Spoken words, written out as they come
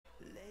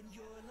You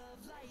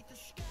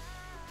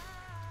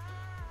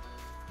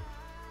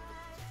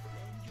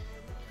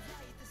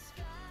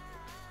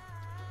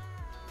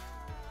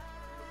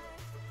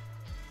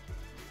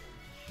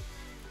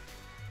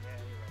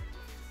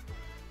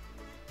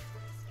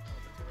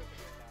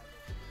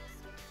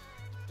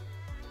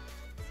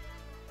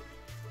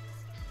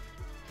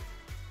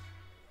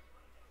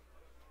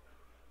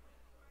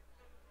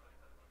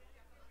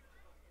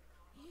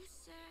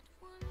said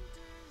wonders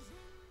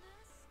in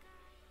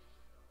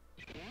the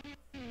sky.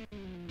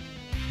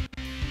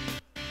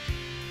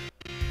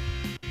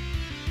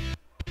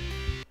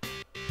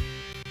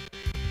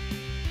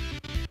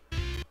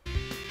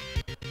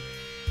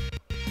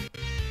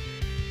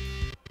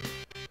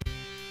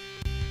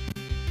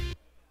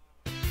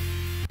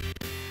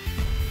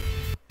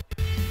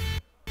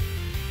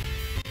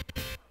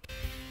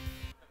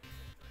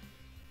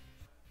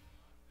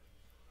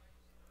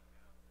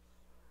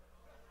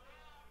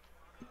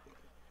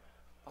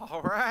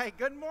 All right,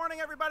 good morning,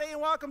 everybody,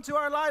 and welcome to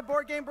our live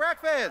board game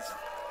breakfast.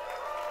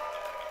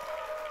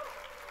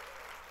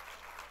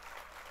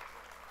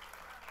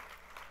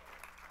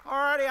 All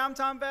righty, I'm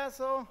Tom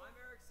Vessel. I'm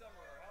Eric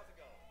Summerer. How's it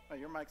going? Oh,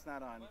 your mic's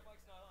not on. My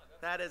mic's not on.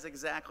 That is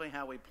exactly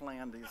how we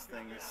plan these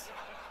things.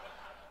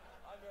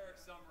 I'm Eric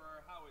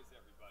Summerer. How is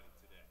everybody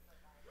today?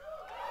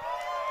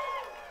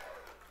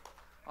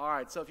 All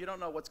right, so if you don't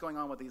know what's going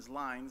on with these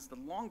lines, the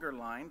longer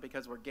line,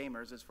 because we're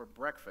gamers, is for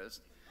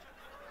breakfast,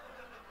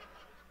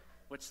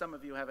 which some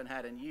of you haven't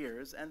had in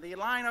years. And the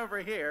line over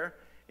here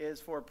is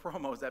for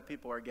promos that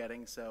people are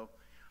getting. So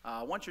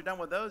once you're done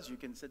with those, you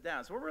can sit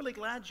down. So we're really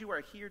glad you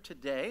are here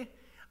today.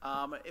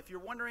 If you're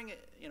wondering,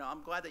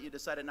 I'm glad that you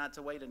decided not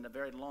to wait in a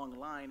very long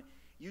line.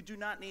 You do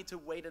not need to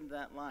wait in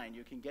that line.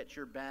 You can get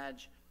your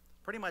badge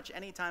pretty much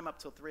any time up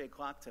till 3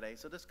 o'clock today.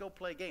 So just go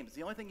play games.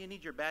 The only thing you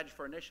need your badge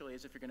for initially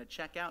is if you're going to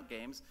check out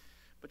games.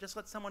 But just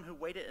let someone who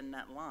waited in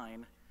that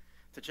line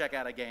to check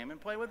out a game and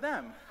play with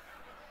them.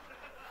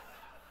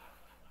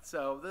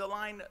 So the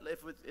line, if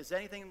it's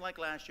anything like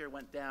last year,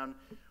 went down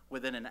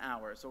within an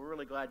hour. So we're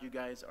really glad you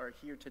guys are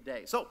here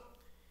today. So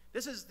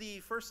this is the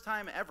first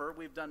time ever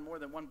we've done more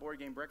than one board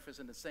game breakfast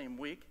in the same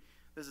week.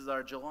 This is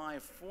our July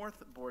 4th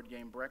board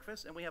game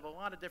breakfast, and we have a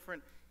lot of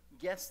different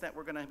guests that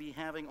we're going to be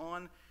having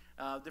on,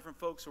 different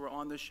folks who are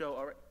on this show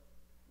already.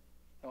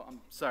 Oh, I'm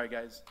sorry,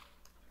 guys.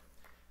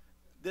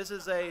 This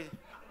is a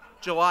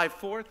July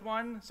 4th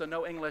one, so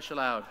no English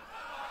allowed.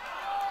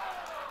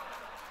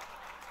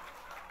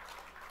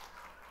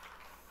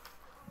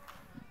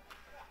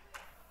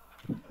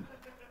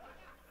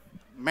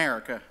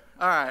 America.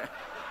 All right.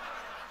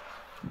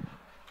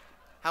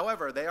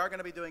 However, they are going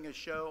to be doing a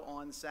show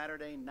on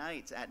Saturday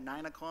nights at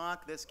 9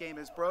 o'clock. This game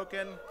is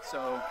broken,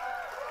 so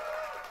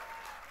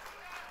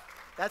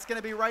that's going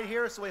to be right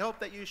here, so we hope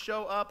that you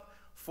show up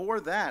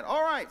for that.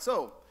 All right,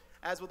 so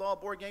as with all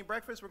board game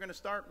breakfast, we're going to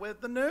start with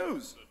the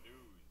news. The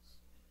news.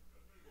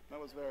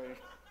 That was very...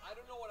 I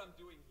don't know what I'm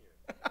doing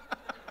here.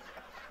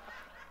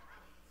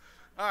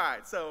 All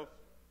right, so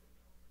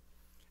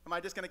am I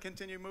just going to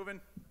continue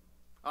moving?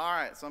 All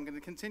right, so I'm going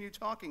to continue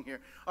talking here.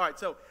 All right,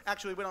 so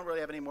actually we don't really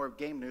have any more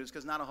game news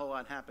because not a whole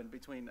lot happened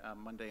between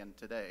Monday and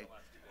today.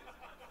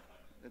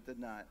 It did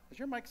not. Is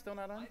your mic still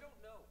not on? I don't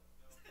know.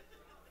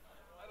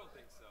 I don't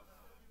think so.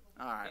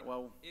 All right,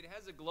 well. It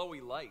has a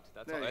glowy light.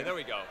 That's There all. you go. There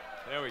we go.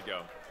 There we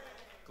go.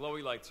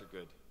 Glowy lights are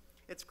good.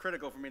 It's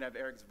critical for me to have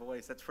Eric's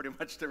voice. That's pretty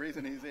much the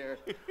reason he's here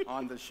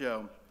on the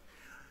show.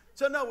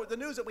 So no, the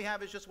news that we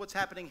have is just what's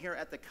happening here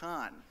at the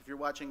con. If you're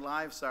watching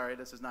live, sorry,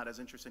 this is not as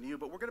interesting to you,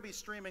 but we're going to be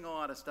streaming a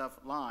lot of stuff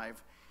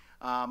live.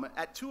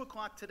 At 2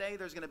 o'clock today,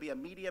 there's going to be a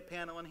media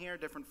panel in here.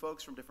 Different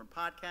folks from different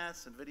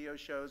podcasts and video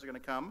shows are going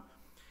to come.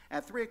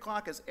 At 3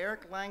 o'clock is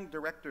Eric Lang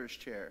Director's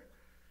Chair.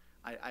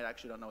 I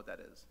actually don't know what that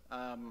is.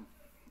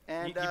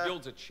 He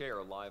builds a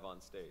chair live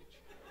on stage.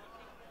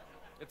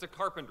 It's a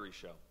carpentry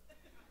show.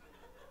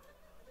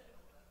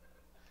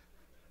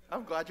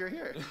 I'm glad you're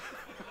here.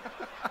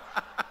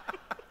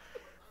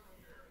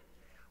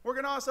 We're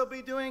going to also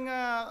be doing,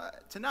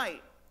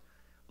 tonight,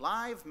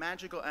 Live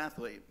Magical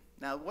Athlete.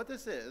 Now, what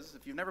this is,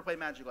 if you've never played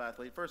Magical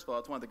Athlete, first of all,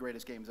 it's one of the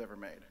greatest games ever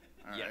made.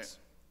 All Yes.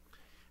 right?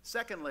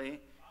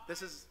 Secondly,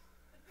 this is,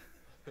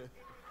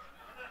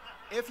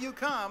 if you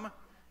come,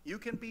 you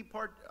can be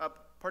a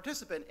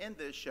participant in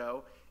this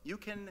show. You're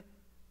going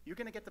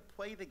to get to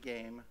play the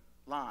game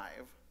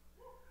live.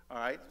 All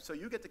right? So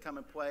you get to come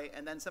and play,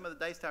 and then some of the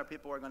Dice Tower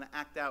people are going to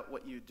act out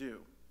what you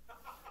do.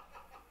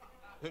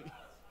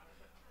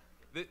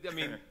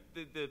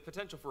 The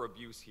potential for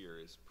abuse here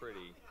is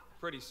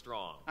pretty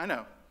strong. I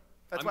know.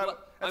 I'm why glad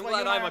you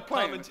and I I'm are a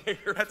playing.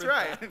 commentator That's for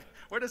right. that.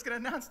 We're just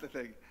going to announce the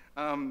thing.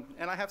 And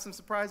I have some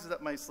surprises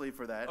up my sleeve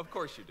for that. Of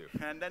course you do.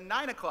 And then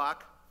 9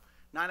 o'clock.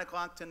 9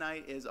 o'clock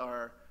tonight is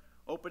our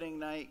opening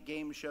night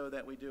game show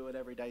that we do at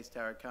every Dice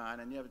Tower Con.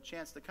 And you have a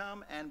chance to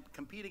come and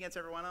compete against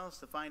everyone else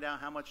to find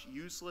out how much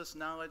useless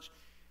knowledge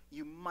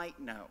you might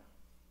know,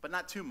 but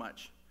not too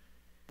much.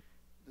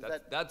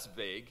 That's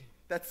vague.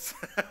 That's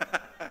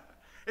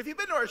if you've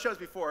been to our shows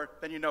before,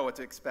 then you know what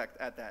to expect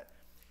at that.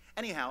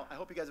 anyhow, I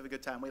hope you guys have a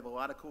good time. We have a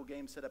lot of cool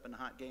games set up in the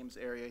hot games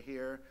area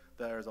here.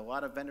 There's a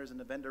lot of vendors in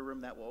the vendor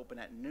room that will open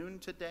at noon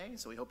today,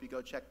 so we hope you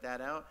go check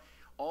that out.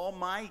 All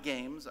my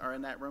games are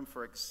in that room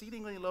for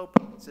exceedingly low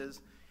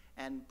prices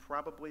and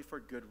probably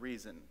for good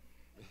reason.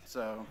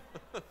 So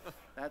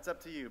that's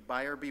up to you.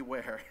 Buyer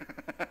beware.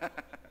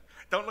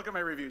 Don't look at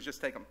my reviews,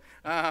 just take them.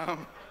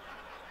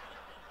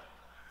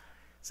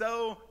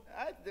 So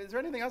is there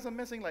anything else I'm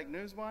missing, like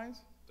news-wise?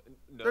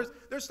 No.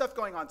 There's stuff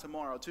going on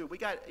tomorrow, too. We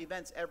got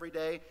events every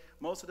day.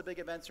 Most of the big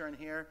events are in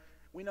here.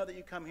 We know that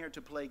you come here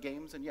to play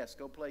games, and yes,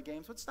 go play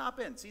games, but stop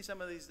in. See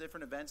some of these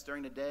different events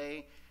during the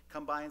day.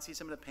 Come by and see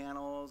some of the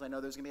panels. I know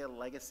there's going to be a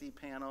legacy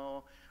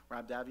panel.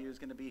 Rob Daviau is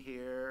going to be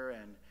here,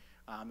 and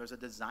there's a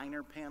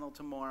designer panel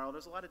tomorrow.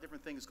 There's a lot of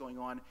different things going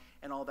on,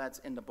 and all that's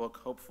in the book,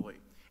 hopefully.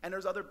 And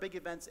there's other big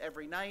events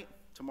every night.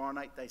 Tomorrow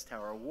night, Dice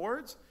Tower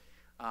Awards.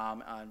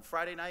 On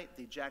Friday night,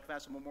 the Jack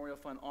Vassar Memorial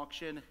Fund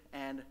Auction,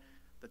 and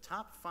the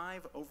top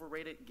 5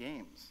 overrated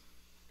games.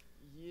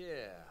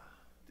 Yeah.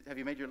 Have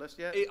you made your list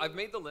yet? I've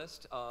made the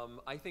list.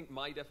 I think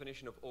my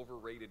definition of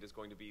overrated is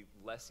going to be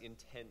less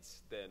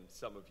intense than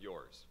some of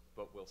yours,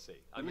 but we'll see.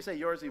 When you say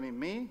yours, you mean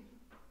me?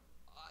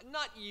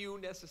 Not you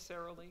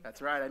necessarily.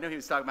 That's right. I knew he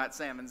was talking about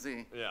Sam and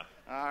Z. Yeah.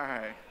 All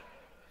right.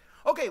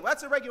 Okay, well,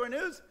 that's the regular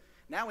news.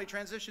 Now we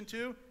transition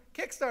to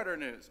Kickstarter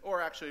news.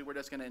 Or actually, we're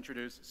just going to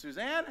introduce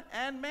Suzanne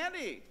and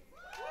Mandy.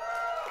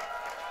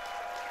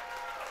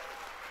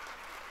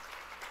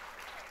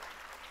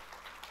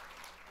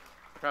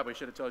 Probably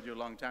should have told you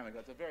a long time ago.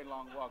 It's a very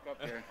long walk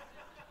up here.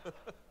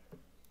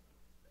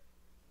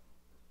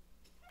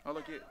 Oh,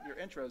 look, your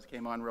intros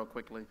came on real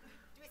quickly.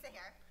 Do we sit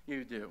here?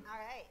 You do. All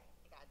right.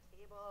 I got a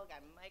table, got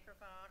a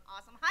microphone.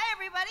 Awesome. Hi,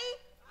 everybody.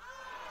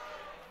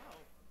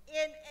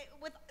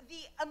 With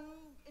the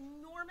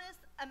enormous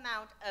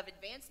amount of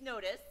advance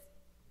notice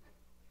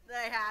that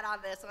I had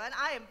on this one,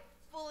 I am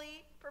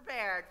fully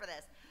prepared for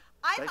this.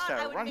 I thought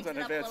I would mix it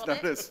up a little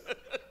bit. Notice.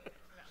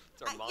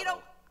 It's our motto. You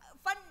know,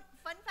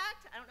 fun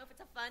fact, I don't know if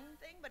it's a fun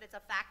thing, but it's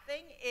a fact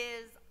thing,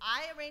 is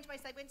I arrange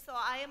my segments so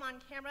I am on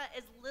camera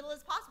as little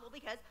as possible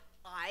because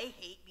I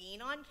hate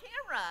being on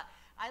camera.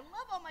 I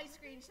love all my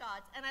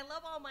screenshots, and I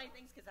love all my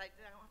things because I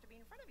don't have to be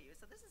in front of you.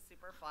 So this is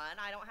super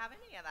fun. I don't have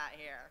any of that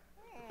here.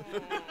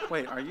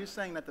 Wait, are you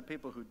saying that the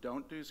people who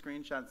don't do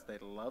screenshots, they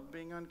love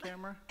being on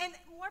camera? And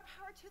more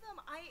power to them.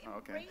 I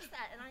Okay. embrace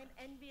that, and I'm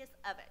envious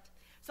of it.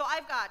 So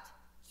I've got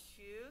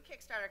 2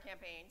 Kickstarter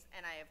campaigns,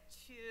 and I have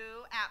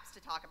 2 apps to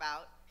talk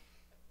about.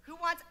 Who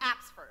wants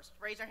apps first?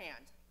 Raise your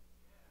hand.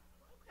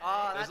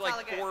 Oh, There's that's like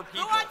all good. 4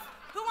 people.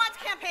 Who wants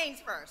campaigns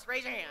first?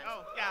 Raise your hand.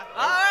 Oh, yeah.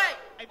 All right.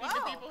 I think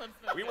the people have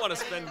spoken. We want to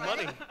spend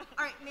money.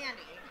 All right,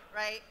 Mandy,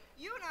 right?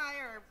 You and I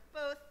are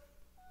both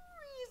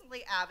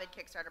reasonably avid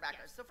Kickstarter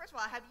backers. So first of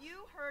all, have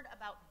you heard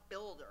about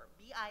Builder,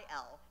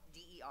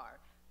 B-I-L-D-E-R?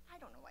 I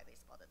don't know why they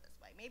spelled it this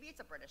way. Maybe it's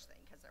a British thing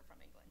because they're from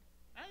England.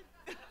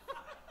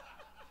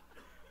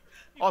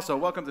 Also,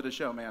 welcome to the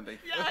show, Mandy.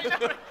 Yeah, I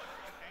know.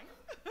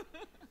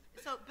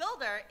 So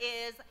Builder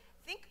is,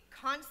 think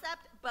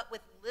concept, but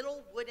with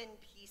little wooden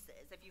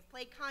pieces. If you've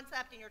played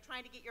concept and you're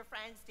trying to get your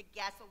friends to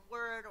guess a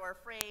word or a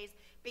phrase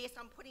based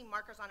on putting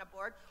markers on a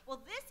board, well,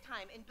 this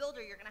time in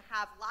Builder, you're going to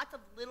have lots of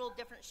little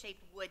different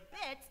shaped wood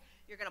bits.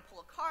 You're going to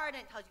pull a card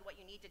and it tells you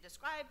what you need to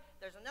describe.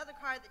 There's another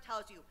card that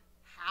tells you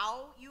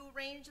how you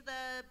arrange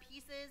the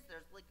pieces.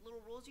 There's like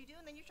little rules you do,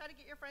 and then you try to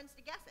get your friends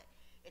to guess it.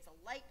 It's a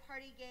light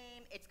party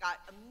game. It's got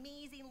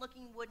amazing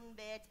looking wooden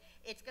bits.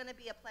 It's going to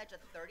be a pledge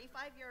of €35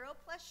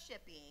 plus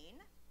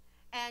shipping.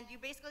 And you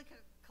basically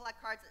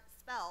collect cards that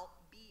spell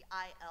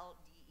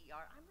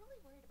B-I-L-D-E-R. I'm really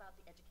worried about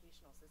the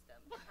educational system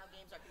and how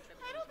games are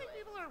contributing I don't to think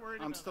it. people are worried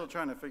I'm about still that.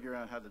 trying to figure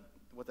out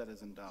what that is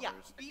in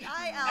dollars. Yeah,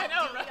 I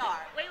know, right?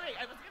 B-I-L-D-E-R. Wait,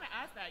 I was going to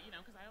ask that,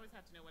 because I always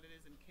have to know what it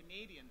is in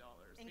Canadian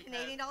dollars. In because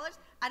Canadian dollars?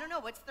 I don't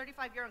know. What's €35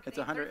 in Canadian? It's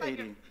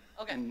 180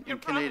 Okay. in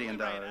You're Canadian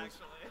probably dollars. right,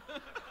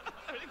 actually.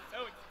 Everything's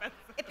so expensive.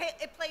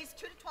 It plays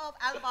 2 to 12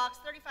 out of the box,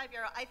 €35.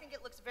 I think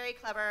it looks very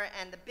clever,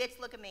 and the bits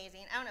look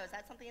amazing. I don't know. Is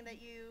that something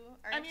that you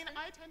are I mean, interested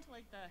in? I tend to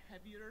like the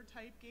heavier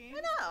type games.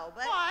 I know,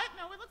 but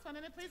No, it looks fun,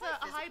 and it plays It's a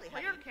high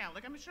physically player heavy. count.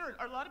 Like, I'm sure,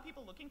 are a lot of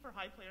people looking for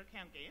high player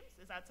count games?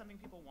 Is that something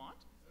people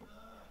want?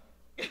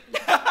 Okay,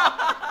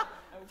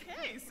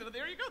 so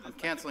there you go. I'm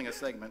canceling a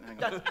segment.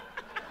 Hang on.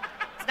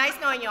 it's nice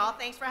knowing you all.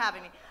 Thanks for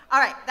having me. All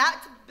right,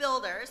 that's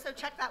Builder, so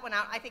check that one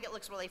out. I think it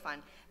looks really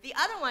fun. The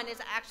other one is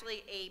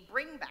actually a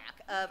bring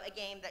back of a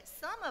game that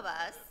some of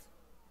us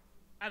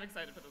I'm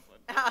excited for this one.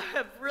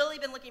 have really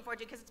been looking forward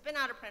to because it's been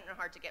out of print and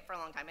hard to get for a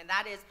long time, and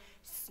that is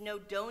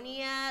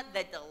Snowdonia,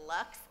 the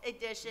Deluxe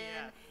Edition.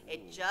 Yeah.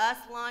 It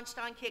just launched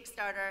on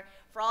Kickstarter.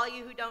 For all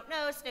you who don't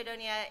know,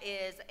 Snowdonia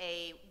is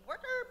a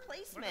worker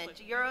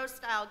placement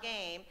Euro-style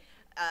game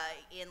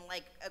in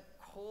like a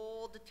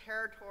cold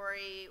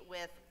territory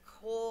with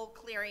coal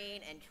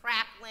clearing and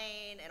track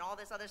lane and all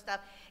this other stuff.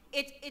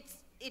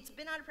 It's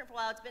been out of print for a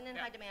while. It's been in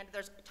high demand.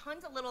 There's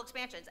tons of little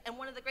expansions. And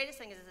one of the greatest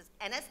things is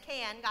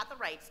NSKN got the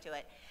rights to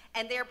it,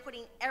 and they're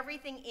putting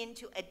everything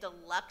into a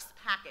deluxe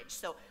package.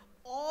 So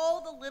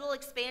all the little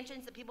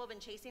expansions that people have been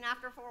chasing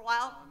after for a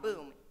while,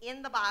 boom,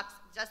 in the box,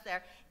 just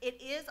there.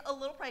 It is a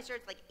little pricier.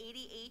 It's like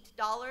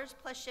 $88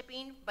 plus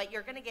shipping, but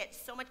you're going to get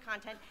so much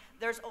content.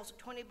 There's also,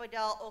 Tony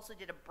Bodell also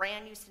did a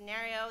brand new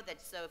scenario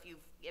that's so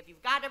if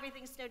you've got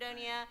everything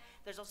Snowdonia,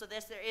 there's also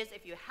this. There is,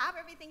 if you have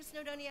everything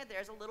Snowdonia,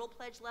 there's a little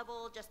pledge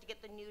level just to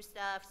get the new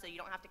stuff, so you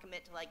don't have to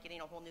commit to like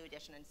getting a whole new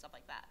edition and stuff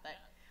like that. But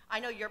I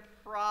know you're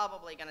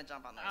probably going to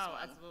jump on this Oh, one.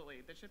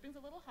 absolutely. The shipping's a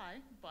little high,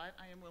 but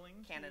I am willing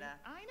Canada.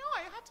 to. I know,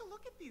 I have to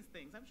look at these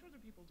things. I'm sure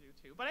other people do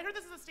too. But I heard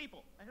this is a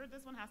staple. I heard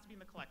this one has to be in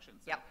the collection,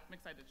 so Yep. I'm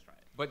excited to try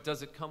it. But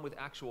does it come with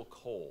actual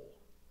coal?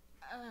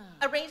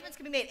 Arrangements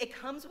can be made. It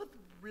comes with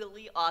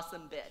really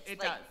awesome bits. It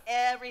like does.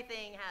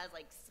 everything has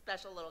like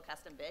special little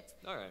custom bits.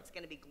 All right. It's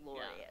going to be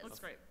glorious. Yeah, looks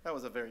great. That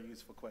was a very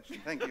useful question.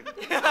 Thank you.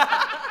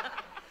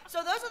 So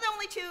those are the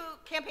only two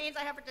campaigns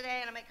I have for today,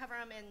 and I might cover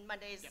them in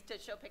Mondays to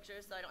show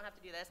pictures, so I don't have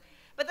to do this.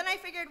 But then I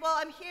figured, well,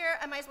 I'm here,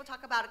 I might as well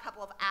talk about a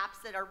couple of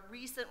apps that are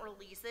recent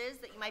releases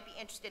that you might be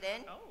interested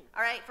in. Oh.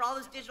 All right, for all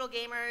those digital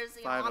gamers,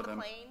 you know, 5 on of the them.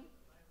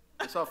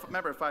 plane. So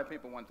remember, 5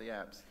 people want the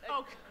apps.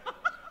 Oh,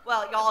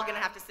 Well, y'all are going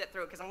to have to sit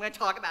through it because I'm going to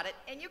talk about it,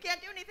 and you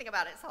can't do anything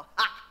about it, so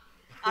ha!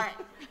 All right,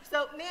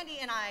 so Mandy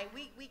and I,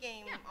 we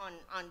game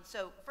on,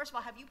 so first of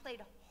all, have you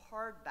played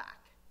Hardback?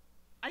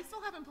 I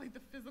still haven't played the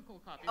physical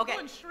copy. Okay. Go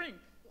and shrink.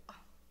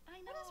 I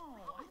know. What is wrong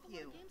I have with a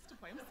lot you? of games to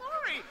play. I'm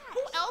sorry.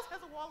 Who else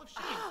has a wall of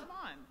shame? Come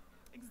on.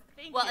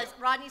 Thank Well, you. as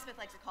Rodney Smith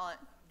likes to call it,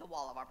 the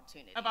wall of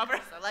opportunity. Of oppor-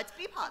 So let's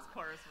be positive. Of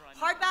course,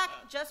 Rodney. Hardback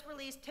just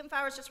released, Tim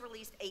Fowers just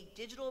released a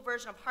digital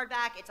version of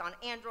Hardback. It's on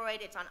Android,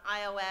 it's on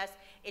iOS.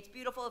 It's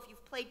beautiful. If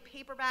you've played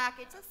Paperback,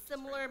 it's a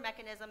similar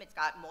mechanism. It's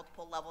got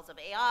multiple levels of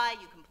AI.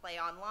 You can play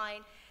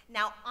online.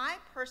 Now, I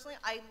personally,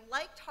 I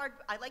liked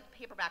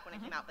Paperback when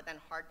it came out, but then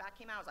Hardback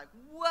came out. I was like,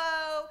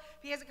 whoa,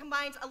 because it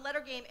combines a letter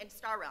game and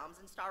Star Realms,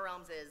 and Star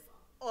Realms is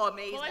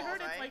amazing. Well, I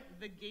heard right? it's like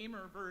the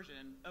gamer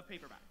version of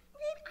paperback.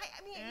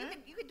 I mean,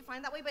 you could define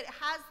it that way, but it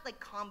has like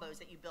combos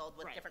that you build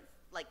with Right. different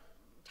like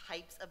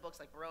types of books,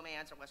 like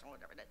romance or western,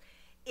 whatever it is.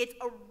 It's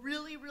a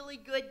really, really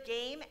good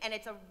game, and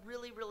it's a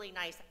really, really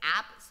nice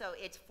app. So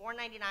it's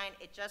 $4.99.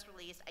 It just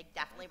released. I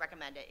definitely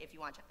recommend it if you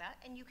want to check that.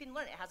 And you can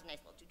learn it. It has a nice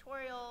little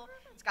tutorial.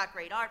 It's got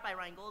great art by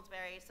Ryan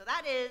Goldsberry. So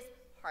that is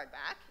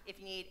Hardback if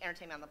you need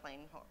entertainment on the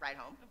plane ride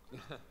home.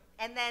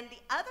 And then the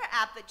other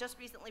app that just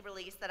recently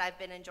released that I've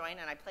been enjoying,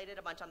 and I played it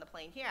a bunch on the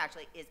plane here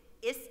actually, is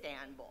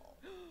Istanbul.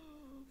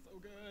 So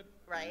good.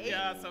 Right?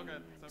 Yeah, so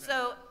good. So good.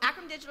 So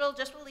Acrom Digital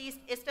just released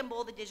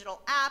Istanbul, the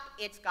digital app.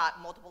 It's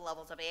got multiple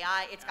levels of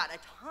AI. It's got a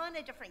ton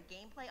of different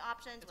gameplay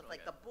options with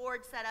like the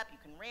board setup. You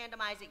can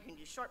randomize it. You can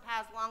do short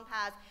paths, long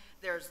paths.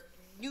 There's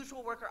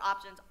neutral worker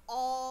options,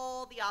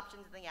 all the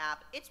options in the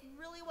app. It's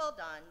really well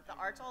done. The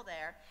art's all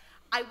there.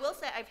 I will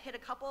say I've hit a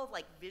couple of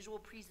like visual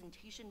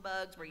presentation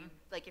bugs where you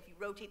like if you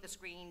rotate the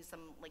screen,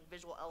 some like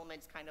visual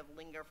elements kind of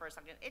linger for a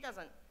second. It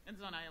doesn't. And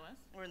it's on iOS.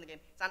 We're in the game.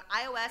 It's on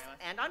iOS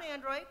and on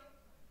Android,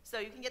 so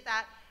you can get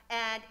that.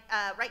 And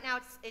right now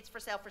it's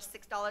for sale for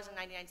 $6.99.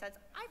 I've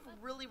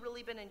really,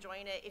 really been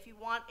enjoying it. If you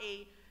want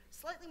a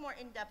slightly more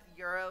in-depth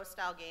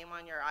Euro-style game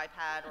on your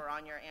iPad or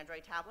on your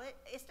Android tablet,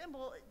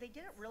 Istanbul, they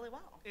did it really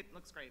well. It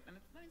looks great, and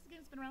it's nice. The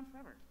game's been around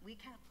forever. We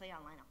can't play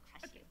online. I'll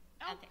crush you.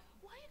 Oh, Okay.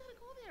 why you gotta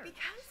go there?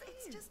 Because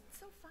it's Jeez. just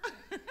so fun.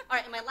 All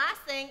right, and my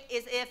last thing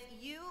is if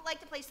you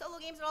like to play solo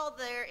games at all,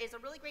 there is a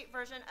really great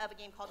version of a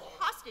game called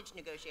Hostage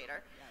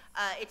Negotiator.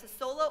 It's a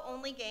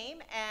solo-only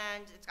game,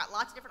 and it's got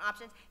lots of different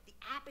options. The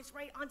app is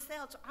right on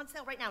sale. It's on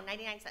sale right now,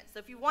 99 cents. So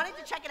if you wanted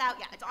to check it out,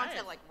 yeah, it's on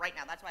sale Nice. like right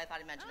now. That's why I thought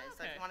I'd mention it.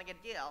 So if Okay. you want to get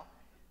a deal,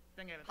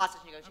 Then get it.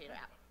 Hostage Negotiator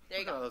app. There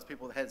you Look at all go. those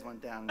people with heads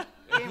went down.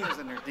 Gamers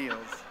and their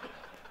deals.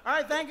 All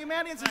right, thank you,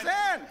 Mandy and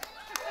Suzanne.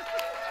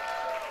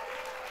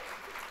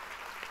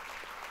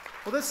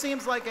 Well, this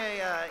seems like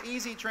a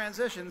easy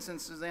transition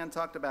since Suzanne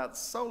talked about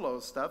solo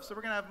stuff. So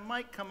we're going to have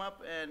Mike come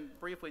up and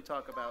briefly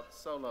talk about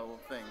solo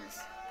things.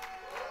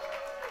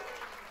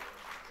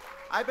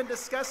 I've been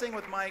discussing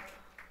with Mike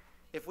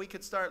if we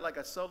could start like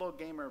a solo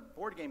gamer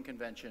board game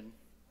convention.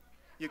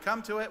 You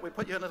come to it, we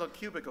put you in little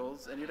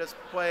cubicles, and you just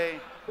play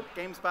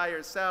games by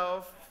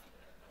yourself.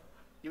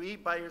 You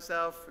eat by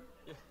yourself.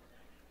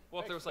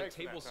 Well, if there was like Thanks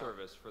for that, table Tom.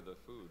 service for the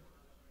food.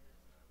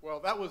 Well,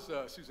 that was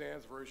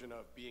Suzanne's version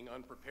of being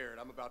unprepared.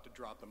 I'm about to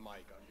drop the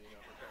mic on being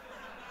unprepared.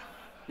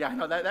 Yeah, I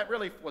know that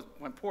really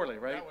went poorly,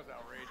 right? That was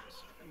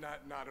outrageous.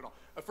 Not at all.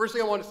 First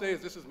thing I want to say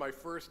is this is my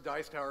first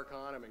Dice Tower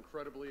Con. I'm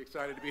incredibly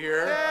excited to be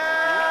here.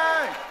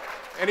 Yay!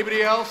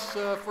 Anybody else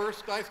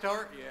first Dice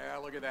Tower? Yeah,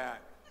 look at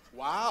that.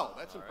 Wow,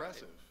 that's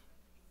impressive.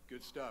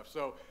 Good stuff.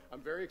 So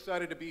I'm very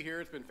excited to be here.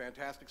 It's been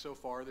fantastic so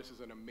far. This is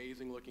an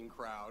amazing looking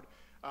crowd.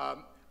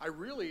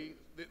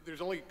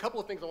 There's only a couple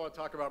of things I want to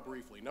talk about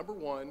briefly. Number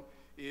one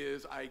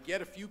is I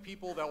get a few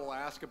people that will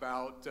ask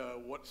about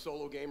what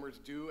solo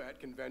gamers do at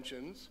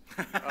conventions.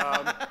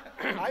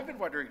 I've been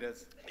wondering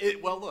this.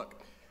 Well,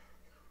 look,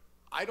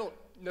 I don't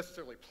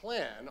necessarily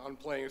plan on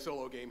playing a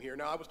solo game here.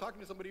 Now, I was talking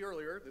to somebody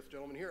earlier, this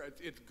gentleman here.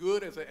 It's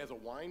good as a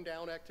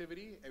wind-down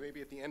activity, and maybe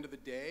at the end of the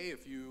day,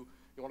 if you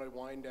want to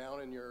wind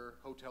down in your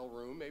hotel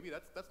room, maybe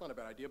that's not a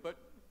bad idea. But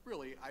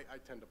really, I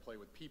tend to play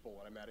with people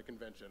when I'm at a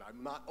convention.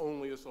 I'm not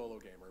only a solo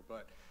gamer,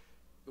 but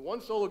the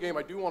one solo game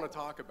I do want to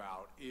talk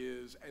about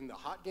is in the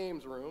Hot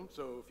Games room.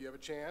 So if you have a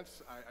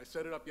chance, I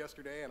set it up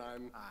yesterday, and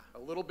I'm a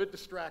little bit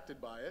distracted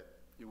by it.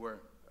 You were.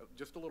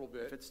 Just a little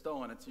bit. If it's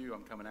stolen, it's you.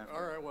 I'm coming after.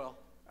 All right, well,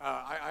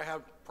 I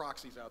have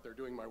proxies out there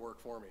doing my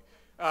work for me.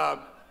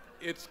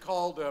 It's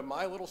called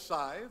My Little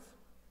Scythe,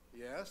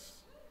 yes.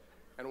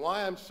 And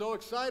why I'm so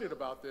excited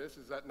about this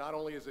is that not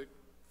only is it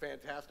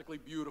fantastically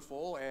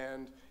beautiful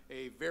and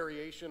a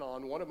variation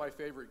on one of my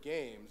favorite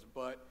games,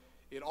 but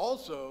it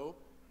also,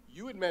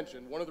 you had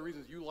mentioned, one of the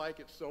reasons you like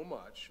it so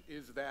much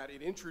is that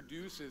it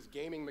introduces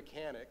gaming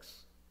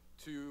mechanics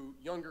to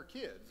younger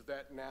kids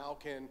that now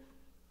can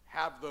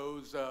have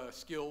those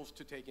skills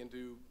to take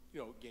into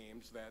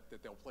games that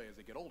they'll play as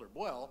they get older.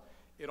 Well,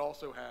 it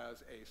also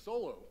has a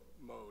solo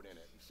mode in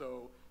it.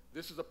 So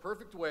this is a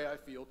perfect way, I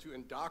feel, to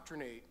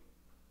indoctrinate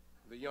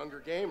the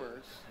younger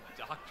gamers.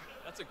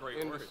 That's a great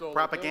into word. solo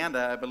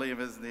Propaganda, I believe,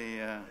 is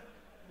the.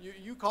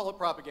 You call it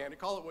propaganda,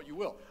 call it what you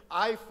will.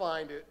 I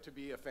find it to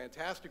be a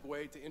fantastic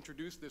way to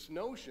introduce this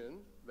notion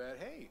that,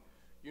 hey,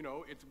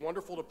 it's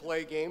wonderful to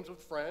play games with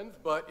friends,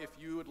 but if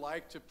you would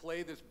like to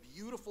play this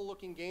beautiful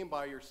looking game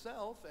by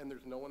yourself and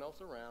there's no one else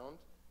around,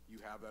 you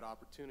have that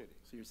opportunity.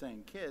 So you're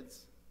saying,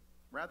 kids,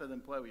 rather than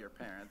play with your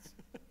parents,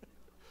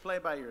 play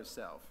by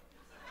yourself.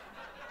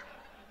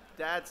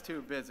 Dad's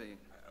too busy.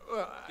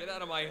 Get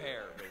out of my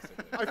hair,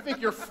 basically. I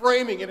think you're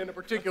framing it in a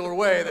particular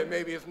way that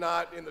maybe is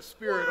not in the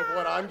spirit of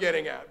what I'm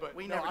getting at. But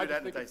We no, never I do just that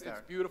in think Dice it's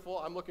Tower. beautiful.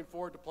 I'm looking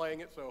forward to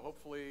playing it, so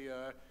hopefully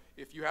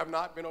if you have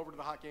not been over to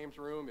the Hot Games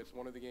room, it's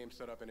one of the games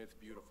set up and it's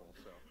beautiful.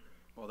 So.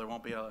 Well, there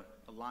won't be a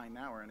line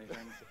now or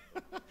anything.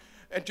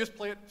 And just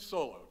play it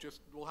solo.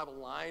 We'll have a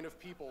line of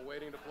people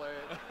waiting to play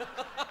it.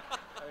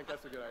 I think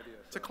that's a good idea.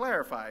 To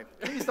clarify,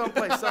 please don't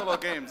play solo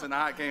games in the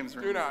Hot Games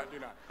room. Do not.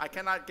 I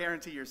cannot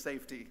guarantee your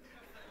safety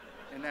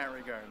in that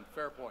regard.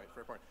 Fair point.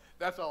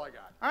 That's all I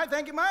got. All right,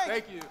 thank you, Mike.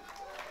 Thank you.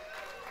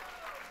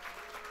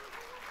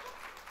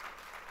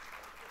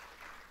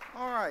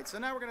 All right, so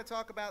now we're going to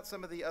talk about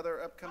some of the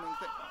other upcoming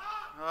things.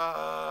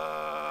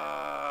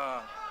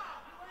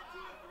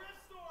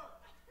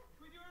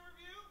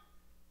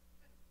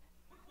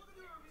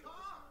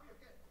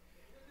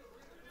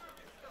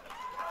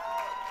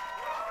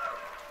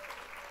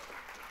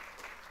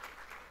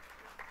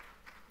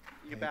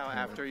 You bow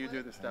after you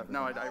do the stuff.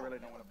 No, I really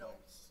don't want to play.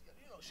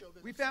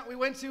 We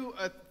went to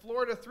a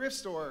Florida thrift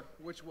store,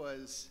 which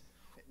was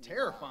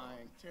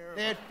terrifying.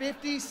 They had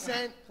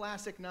 50-cent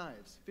plastic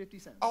knives. 50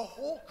 cents. A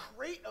whole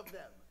crate of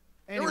them.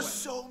 There Anyway, were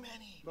so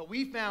many. But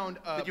we found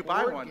a Did you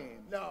buy board one? game.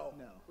 No.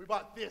 We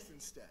bought this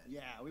instead.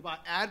 Yeah, we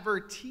bought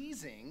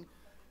Adverteasing,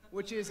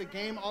 which is a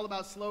game all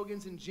about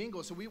slogans and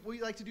jingles. So what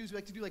we like to do is we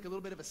like to do like a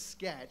little bit of a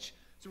sketch.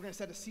 So we're going to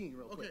set a scene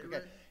real quick. Okay,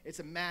 right. It's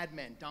a Mad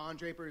Men, Don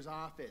Draper's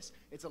office.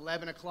 It's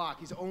 11 o'clock.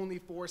 He's only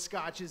 4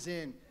 scotches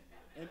in.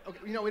 And okay,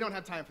 we don't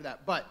have time for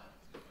that. But,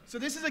 so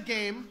this is a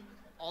game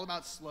all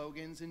about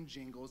slogans and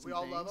jingles We and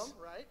all things. love them,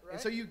 right?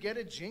 And so you get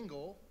a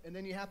jingle, and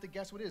then you have to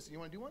guess what it is. You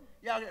want to do one?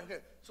 Yeah, okay.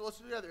 So let's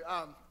do the other.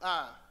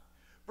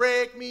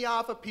 Break me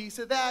off a piece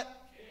of that.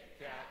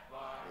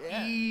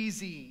 Yeah.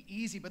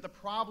 Easy. But the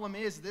problem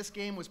is this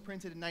game was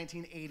printed in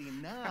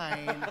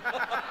 1989.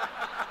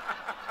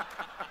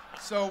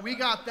 So we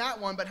got that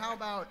one, but how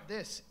about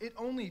this? It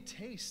only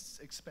tastes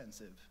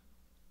expensive.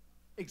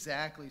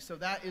 Exactly. So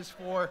that is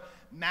for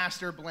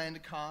Master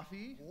Blend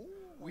Coffee. Ooh.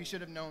 We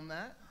should have known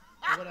that.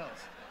 What else?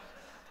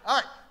 All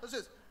right, let's do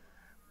this.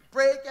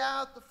 Break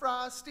out the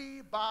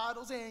frosty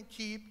bottles and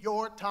keep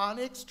your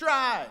tonics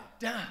dry.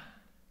 Duh.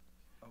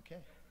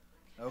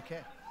 Okay.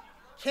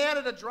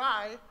 Canada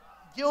Dry,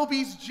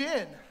 Gilby's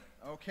Gin.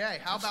 Okay,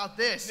 how about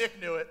this? Nick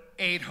knew it.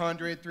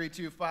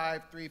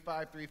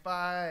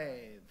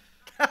 800-325-3535.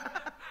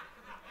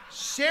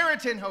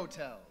 Sheraton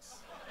Hotels.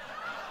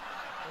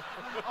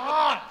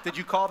 Did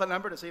you call the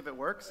number to see if it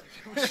works?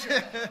 You're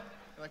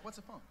like, what's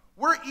the phone?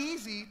 We're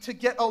easy to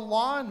get a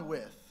lawn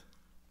with.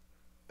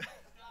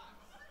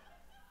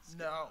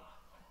 No.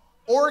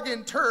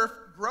 Oregon Turf,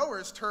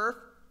 Growers Turf,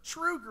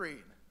 True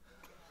Green.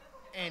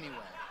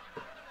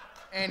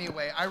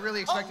 Anyway, I really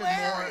expected more.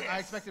 Hilarious. I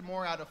expected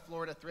more out of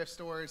Florida thrift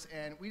stores,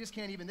 and we just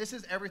can't even. This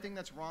is everything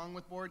that's wrong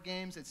with board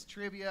games. It's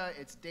trivia.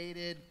 It's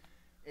dated.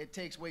 It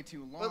takes way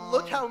too long. But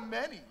look how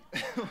many.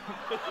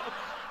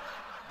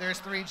 There's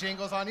 3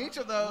 jingles on each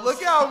of those.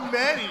 Look how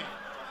many.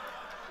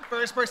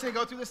 First person to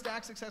go through the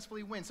stack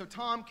successfully wins. So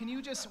Tom, can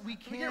you just? We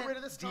Can we can't get rid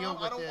of this, deal Tom?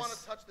 with I don't this. want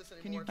to touch this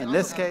Can you anymore. get In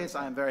this case,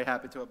 I am very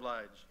happy to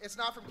oblige. It's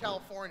not from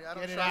California. I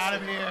don't Get it trust out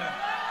of it. here.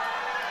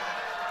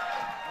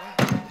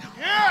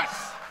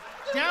 Yes!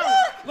 Down.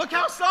 Look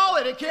how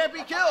solid. It can't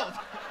be killed.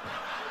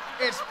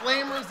 It's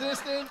flame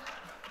resistant.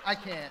 I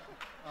can't.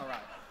 All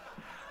right.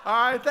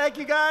 All right, thank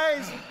you,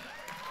 guys.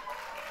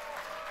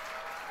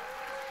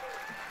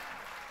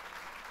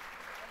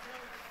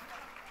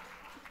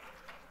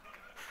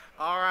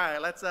 All right,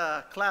 let's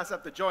class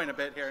up the joint a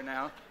bit here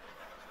now.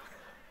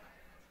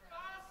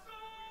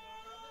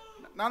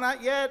 No,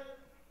 not yet.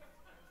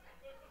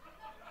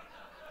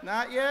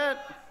 Not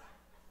yet.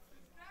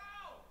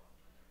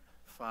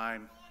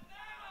 Fine.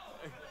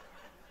 I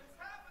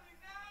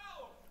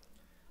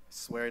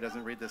swear he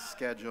doesn't read the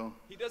schedule.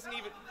 He doesn't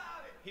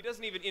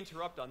even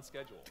interrupt on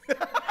schedule.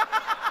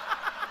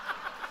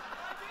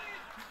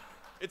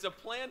 It's a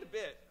planned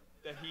bit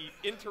that he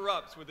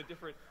interrupts with a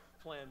different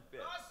planned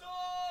bit.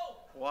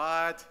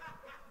 What?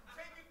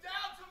 Take you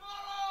down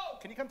tomorrow!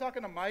 Can you come talk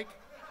in the mic?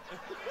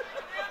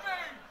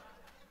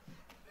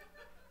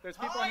 There's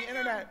people on the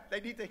internet. They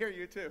need to hear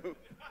you too.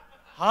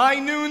 High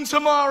noon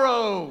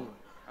tomorrow.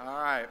 All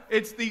right.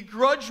 It's the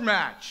grudge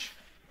match.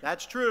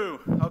 That's true.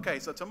 Okay,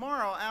 so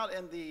tomorrow out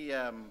in the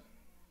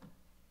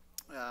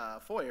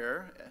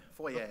foyer,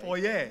 Foyer.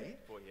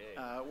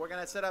 we're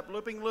going to set up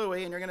Looping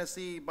Louie, and you're going to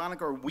see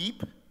Bonacore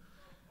weep.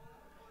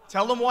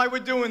 Tell them why we're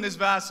doing this,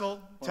 Vassal.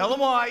 Tell them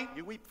why.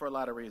 You weep for a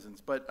lot of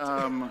reasons, but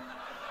in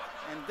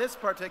this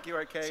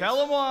particular case, Tell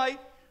them why.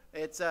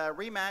 it's a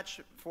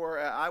rematch for.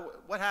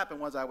 What happened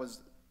was I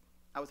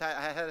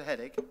had a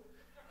headache,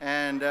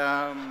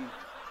 and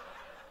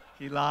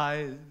He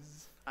lies.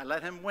 I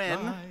let him win.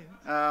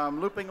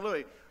 Looping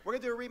Louie. We're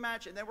gonna do a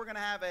rematch, and then we're gonna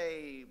have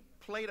a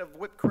plate of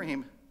whipped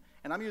cream,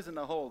 and I'm using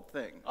the whole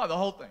thing. Oh, the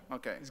whole thing.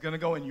 Okay. It's going to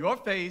go in your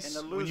face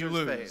In the when you loser's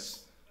lose.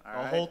 face. All The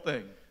right? whole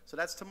thing. So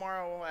that's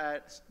tomorrow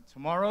at.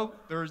 Tomorrow,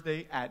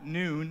 Thursday at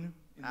noon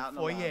in Out in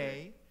the the foyer.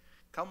 lobby.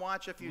 Come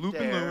watch if you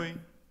Looping dare. Louie.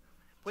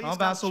 Please Tom come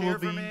Vassal cheer will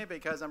for be- me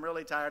because I'm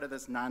really tired of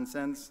this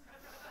nonsense.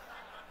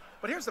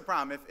 But here's the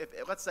problem: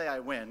 if let's say I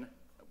win,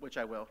 which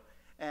I will,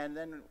 and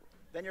then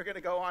you're gonna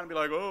go on and be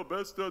like, oh,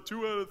 best 2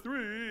 out of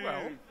 3.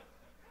 Well,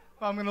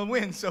 I'm going to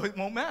win, so it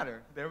won't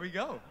matter. There we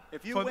go.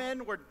 if you For-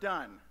 win, we're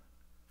done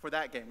for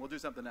that game. We'll do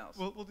something else.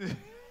 We'll do.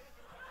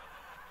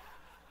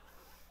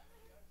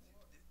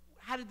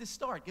 How did this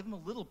start? Give them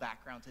a little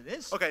background to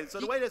this. Okay, so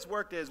the way this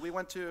worked is we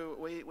went to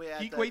we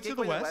had Geekway to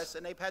the West.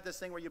 and they've had this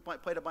thing where you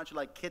played a bunch of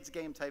like kids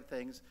game type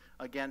things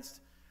against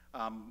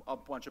a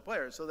bunch of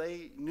players. So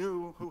they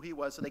knew who he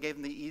was, so they gave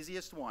him the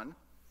easiest one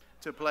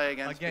to play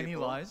against. Again,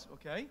 people. he lies.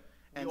 Okay.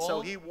 And We so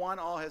all- he won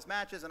all his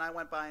matches, and I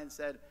went by and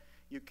said,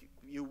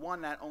 you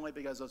won that only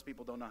because those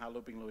people don't know how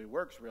Looping Louie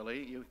works,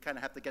 really. You kind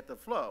of have to get the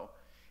flow.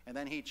 And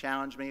then he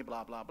challenged me,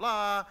 blah, blah,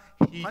 blah.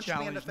 He punched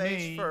me in the challenged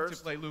face me first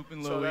to play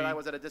Loopin' so that Louie. I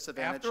was at a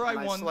disadvantage, After I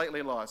and won- I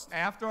slightly lost.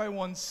 After I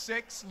won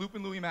 6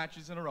 Loopin' Louie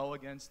matches in a row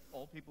against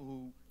all people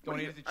who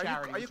donated to charity.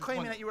 Are you which was claiming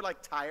wonderful. that you were,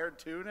 like, tired,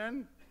 too,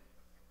 then?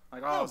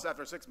 Like, No. oh, so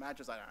after 6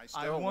 matches, I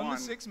still I won won. the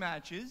 6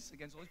 matches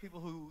against all these people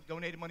who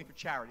donated money for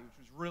charity, which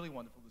was really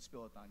wonderful. The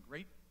Spielathon,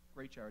 great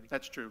charity.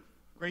 That's true.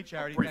 Great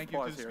charity. brief Thank you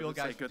to pause the here Spiel to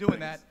say guys for good doing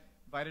things. that.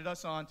 Invited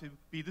us on to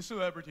be the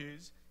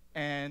celebrities,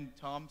 and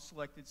Tom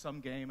selected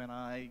some game, and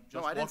I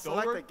just No, I didn't walked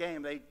select over. the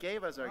game. They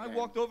gave us our I game.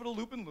 walked over to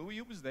Loopin' Louie.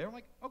 It was there. I'm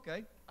like,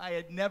 okay. I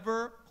had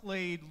never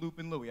played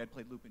Loopin' Louie. I'd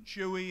played Loopin'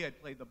 Chewie.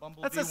 I'd played the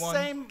Bumblebee That's the one.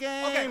 same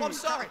game. Okay, well, I'm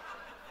sorry.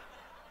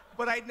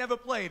 But I'd never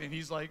played, and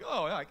he's like,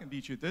 oh, yeah, I can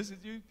beat you at this.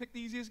 You picked the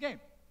easiest game.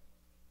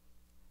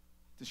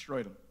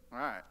 Destroyed him. All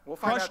right. We'll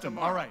find out Crushed him.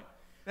 tomorrow. All right.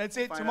 That's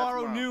it. find out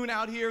Tomorrow tomorrow. noon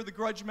out here, the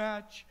grudge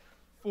match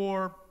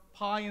for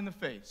pie in the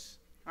face.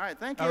 All right.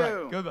 Thank you. All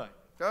right. Goodbye.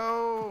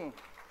 Go.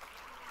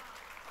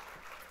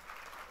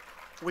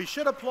 We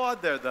should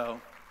applaud there,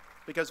 though,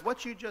 because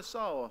what you just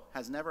saw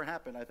has never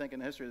happened, I think, in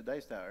the history of the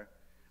Dice Tower,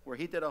 where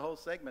he did a whole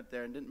segment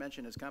there and didn't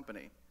mention his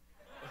company.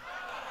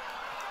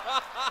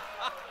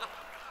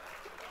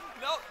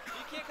 No,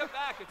 you can't come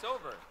back. It's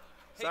over.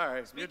 Hey, Sorry,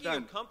 you're speaking done.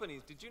 of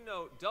companies, did you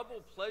know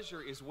Double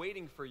Pleasure is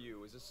Waiting for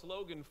You is a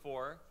slogan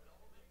for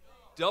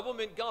Double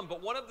Mint Gum,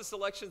 but one of the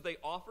selections they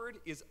offered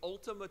is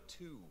Ultima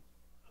 2.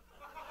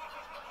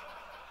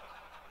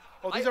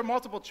 Oh, these are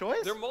multiple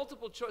choice? They're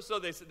multiple choice. So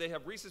they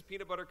have Reese's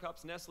Peanut Butter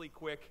Cups, Nestle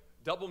Quick,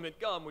 Double Mint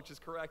Gum, which is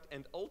correct,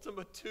 and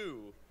Ultima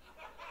 2.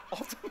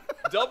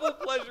 Double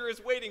Pleasure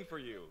is Waiting for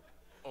You.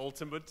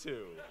 Ultima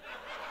 2.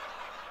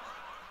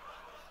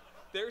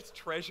 There's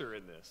treasure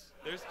in this.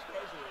 There's treasure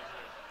in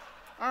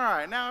here. All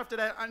right, now after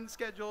that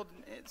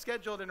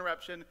scheduled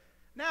interruption,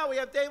 now we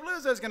have Dave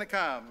Luza's going to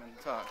come and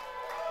talk.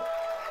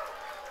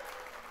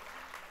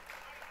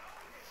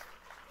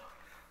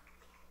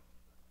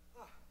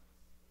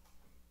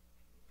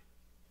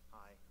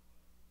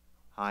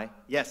 Hi.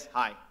 Yes,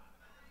 hi.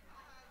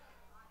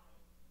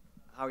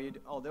 How are you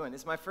all doing?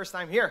 This is my first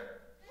time here.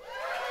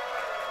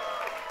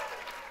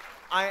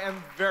 I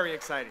am very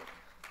excited.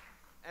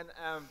 And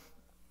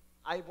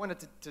I wanted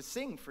to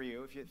sing for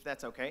you, if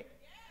that's okay.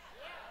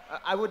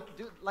 I would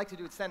like to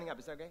do it standing up.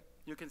 Is that okay?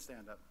 You can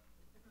stand up.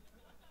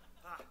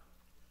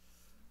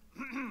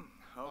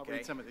 I'll Okay.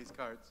 read some of these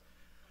cards.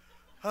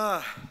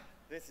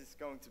 This is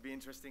going to be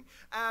interesting.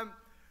 I'm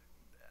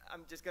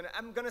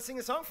gonna sing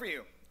a song for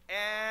you.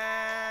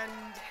 And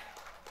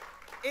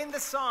in the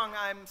song,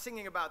 I'm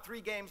singing about 3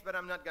 games, but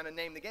I'm not gonna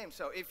name the games.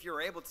 So if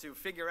you're able to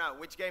figure out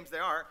which games they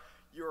are,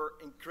 you're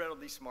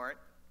incredibly smart.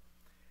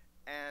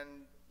 And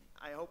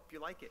I hope you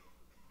like it.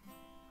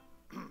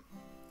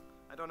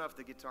 I don't know if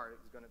the guitar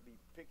is gonna be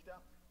picked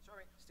up.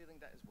 Sorry, stealing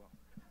that as well.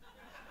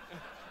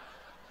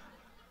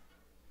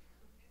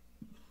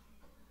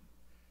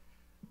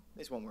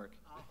 This won't work.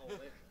 I'll hold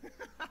it.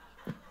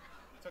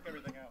 Took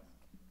everything out.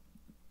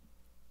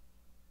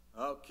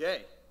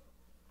 Okay.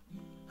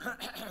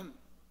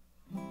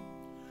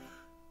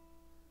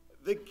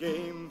 The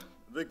game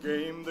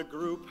the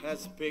group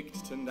has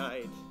picked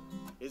tonight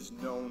is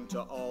known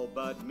to all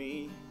but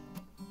me.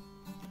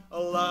 A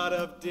lot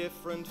of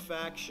different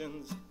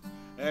factions,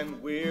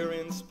 and we're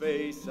in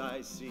space,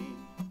 I see.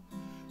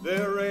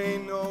 There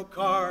ain't no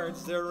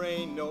cards, there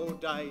ain't no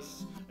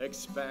dice,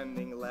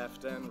 expanding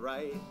left and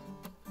right.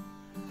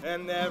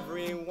 And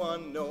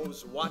everyone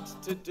knows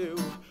what to do,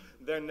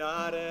 they're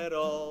not at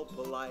all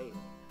polite.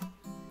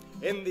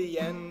 In the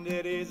end,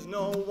 it is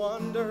no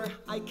wonder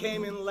I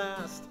came in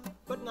last,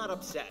 but not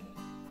upset.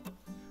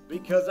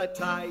 Because I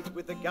tied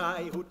with the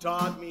guy who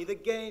taught me the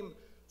game,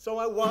 so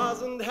I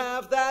wasn't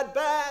half that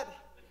bad.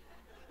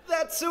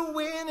 That's a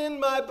win in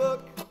my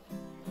book.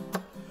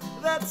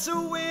 That's a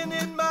win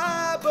in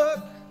my book.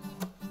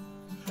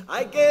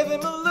 I gave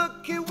him a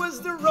look, it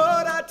was the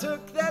road I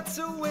took. That's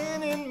a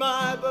win in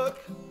my book.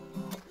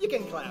 You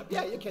can clap,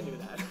 yeah, you can do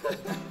that.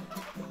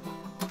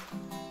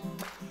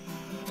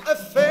 A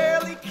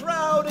fairly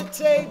crowded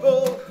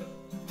table,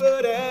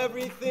 but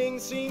everything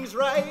seems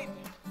right.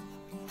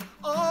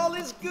 All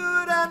is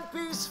good and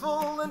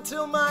peaceful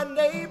until my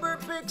neighbor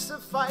picks a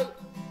fight.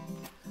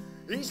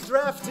 He's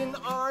drafting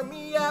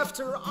army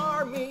after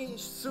army,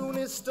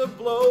 soonest a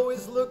blow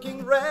is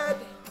looking red.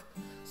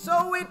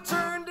 So it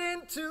turned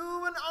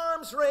into an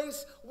arms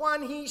race,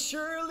 one he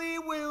surely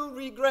will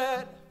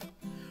regret.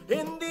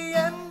 In the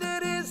end,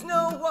 it is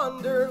no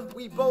wonder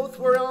we both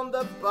were on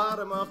the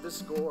bottom of the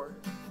score.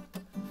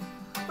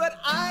 But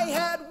I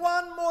had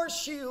one more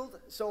shield,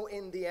 so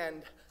in the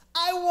end,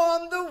 I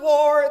won the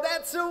war.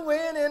 That's a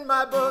win in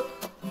my book.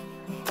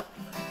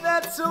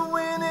 That's a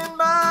win in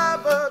my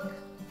book.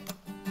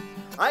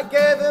 I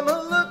gave him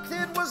a look,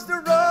 it was the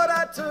road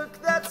I took.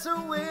 That's a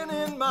win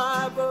in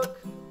my book.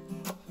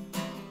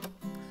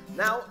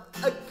 Now,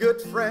 a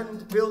good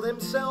friend built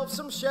himself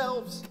some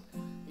shelves.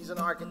 He's an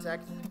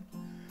architect.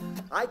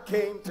 I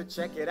came to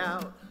check it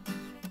out.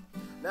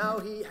 Now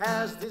he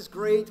has this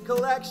great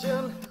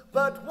collection,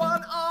 but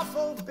one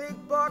awful big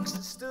box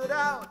stood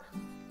out.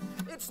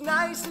 It's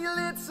nice he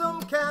lit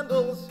some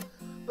candles,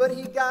 but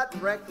he got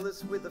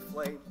reckless with the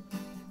flame.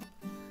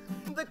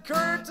 The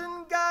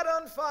curtain got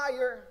on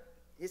fire,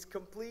 his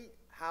complete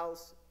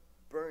house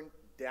burned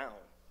down.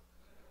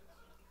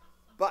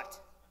 But,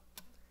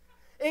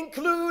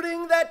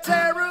 including that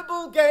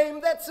terrible game,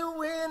 that's a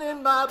win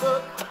in my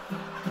book.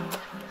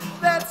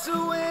 That's a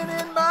win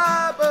in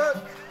my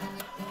book.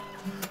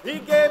 He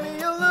gave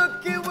me a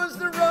look, it was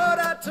the road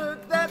I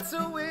took. That's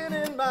a win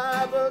in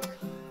my book.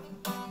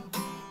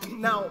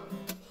 Now,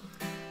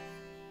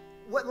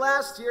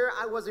 last year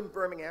I was in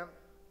Birmingham,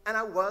 and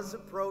I was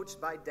approached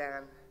by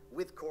Dan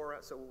with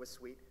Cora, so it was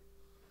sweet.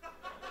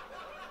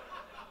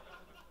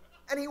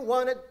 And he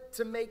wanted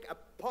to make a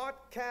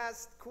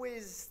podcast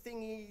quiz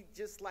thingy,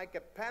 just like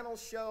a panel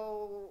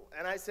show.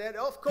 And I said,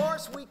 of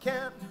course we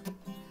can.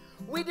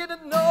 We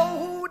didn't know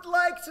who would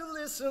like to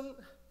listen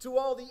to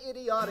all the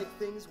idiotic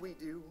things we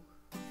do.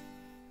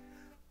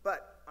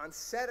 But on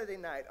Saturday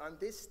night, on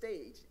this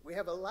stage, we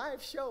have a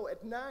live show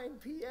at 9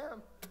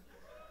 p.m.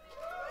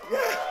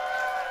 Yeah.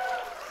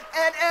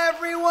 And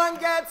everyone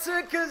gets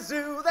a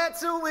kazoo.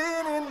 That's a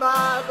win in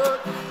my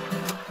book.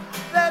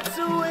 That's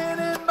a win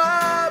in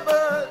my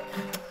book.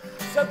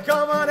 So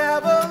come on,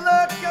 have a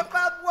look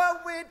about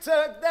what we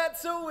took.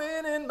 That's a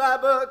win in my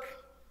book.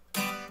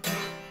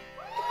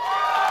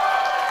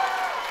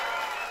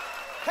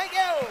 Thank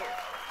you.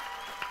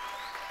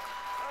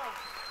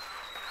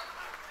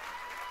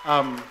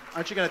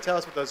 Aren't you going to tell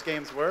us what those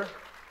games were?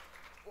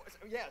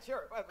 Yeah,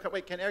 sure.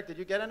 Wait, Eric, did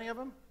you get any of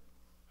them?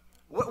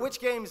 Which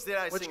games did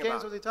I Which sing games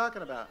about? was he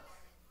talking about?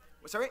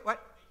 Sorry,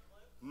 what?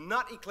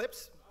 Not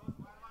Eclipse.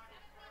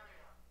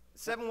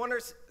 Seven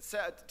Wonders.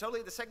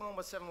 Totally, the second one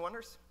was Seven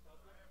Wonders.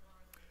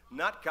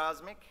 Not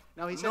Cosmic.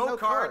 No, he said no no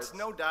cards, cards.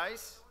 no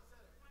dice.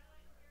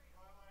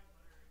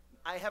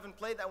 I haven't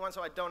played that one,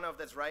 so I don't know if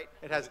that's right.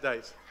 It has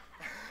dice.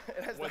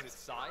 Was it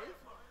Scythe?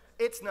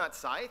 It's not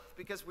Scythe,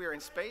 because we're in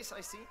space, I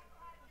see.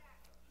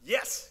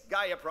 Yes,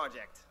 Gaia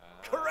Project.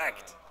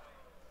 Correct.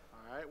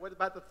 All right, what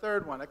about the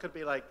third one? That could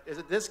be like, is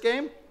it this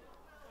game?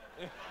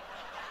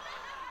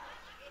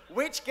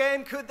 Which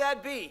game could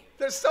that be?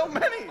 There's so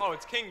many. Oh,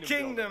 it's Kingdom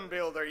Builder. Kingdom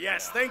Builder,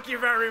 yes. Thank you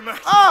very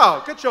much.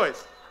 Oh, good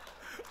choice.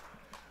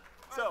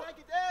 So, thank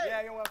you, Dave.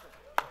 yeah, you're welcome.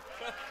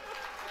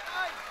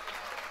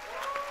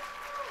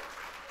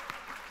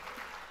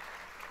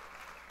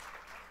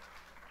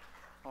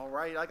 All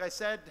right, like I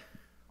said,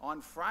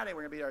 on Friday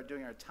we're going to be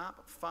doing our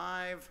top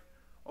 5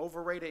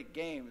 overrated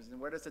games. And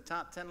where does the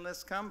top 10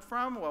 list come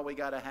from? Well, we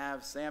got to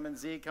have Sam and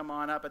Z come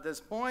on up at this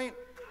point.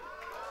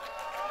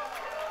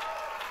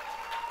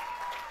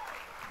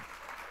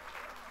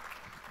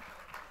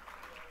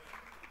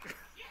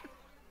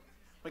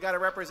 We got to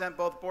represent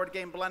both Board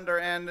Game Blender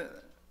and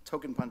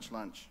Token Punch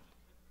Lunch.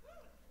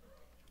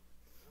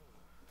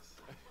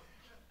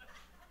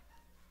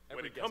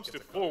 When it comes to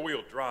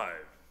four-wheel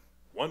drive,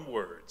 one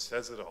word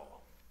says it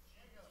all.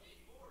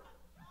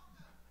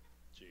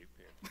 Jeep.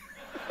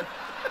 Yeah.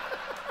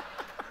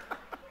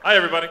 Hi,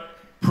 everybody.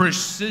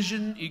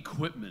 Precision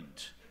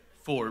equipment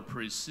for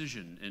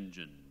precision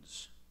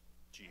engines.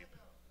 Jeep.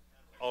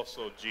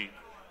 Also Jeep.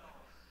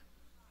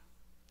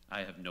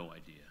 I have no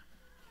idea.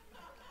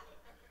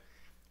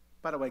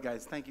 By the way,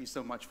 guys, thank you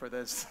so much for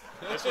this.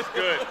 This is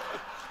good.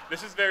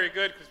 This is very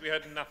good because we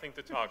had nothing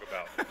to talk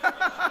about.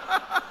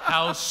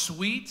 How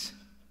sweet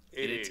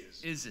It it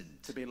is.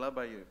 isn't. To be loved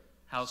by you.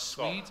 How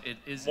Salt. sweet it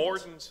isn't.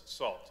 Morton's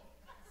salt.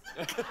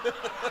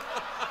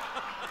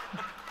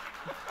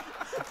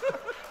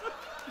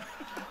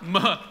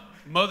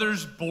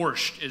 Mother's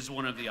borscht is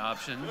one of the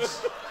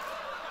options.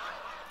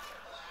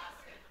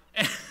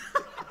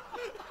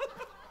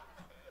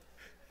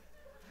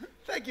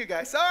 Thank you,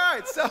 guys. All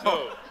right,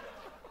 so.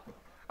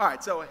 All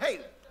right, so hey,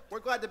 we're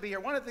glad to be here.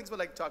 One of the things we'd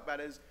like to talk about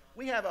is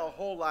we have a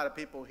whole lot of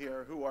people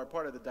here who are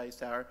part of the Dice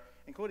Tower,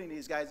 including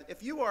these guys.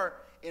 If you are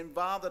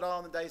involved at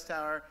all in the Dice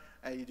Tower,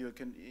 you're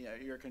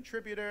a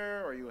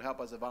contributor, or you help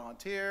as a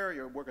volunteer, or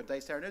you work at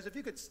Dice Tower News, if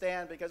you could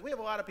stand, because we have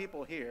a lot of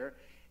people here,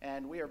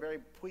 and we are very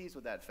pleased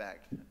with that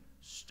fact.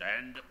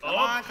 Stand Come up.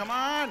 on, come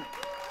on.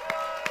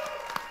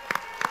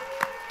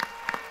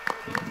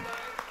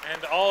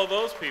 And all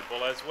those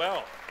people as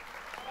well.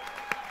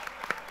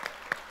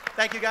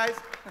 Thank you, guys.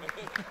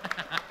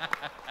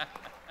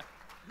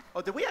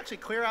 Oh, did we actually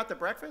clear out the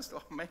breakfast?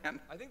 Oh, man.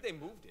 I think they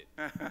moved it.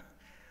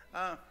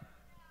 All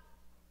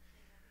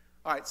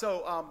right,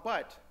 so,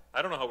 but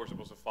I don't know how we're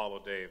supposed to follow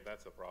Dave.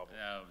 That's the problem.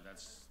 Yeah,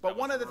 But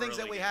one of the things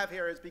that we have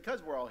here is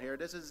because we're all here,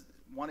 this is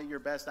one of your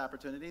best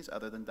opportunities,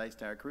 other than Dice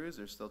Tower Cruise.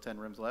 There's still 10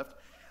 rooms left.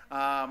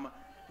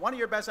 One of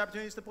your best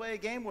opportunities to play a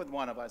game with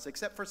one of us,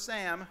 except for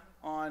Sam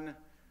on,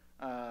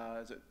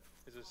 is it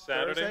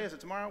Saturday? Thursday? Is it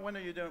tomorrow? When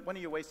are you doing? When are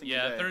you wasting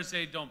Yeah, today?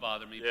 Thursday, don't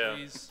bother me, Yeah.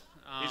 please.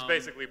 He's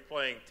basically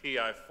playing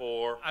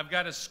TI4. I've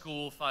got to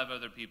school 5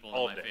 other people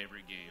All in my day.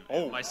 favorite game.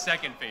 Oh. My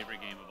second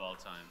favorite game of all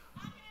time.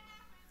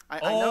 I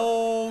know.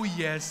 Oh,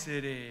 yes,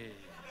 it is.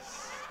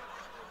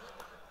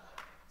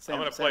 Sam, I'm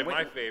going to Sam, play wait-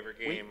 my favorite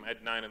game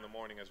at 9 in the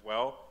morning as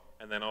well,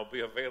 and then I'll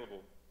be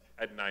available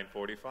at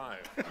 9:45.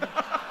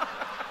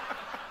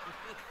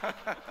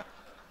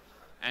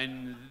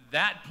 And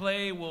that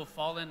play will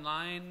fall in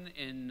line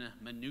in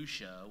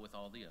minutia with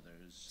all the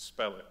others.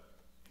 Spell it.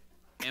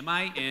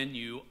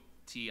 MINUTIA.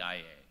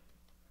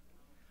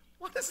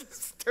 What is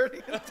this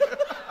turning into?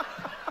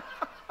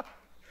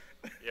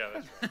 Yeah,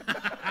 that's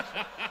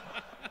right.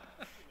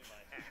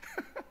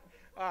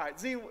 All right,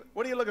 Z,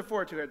 what are you looking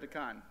forward to here at the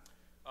con?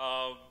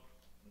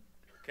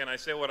 Can I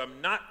say what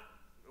I'm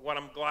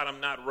glad I'm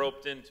not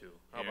roped into?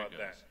 How Here it about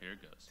that? goes, here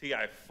it goes.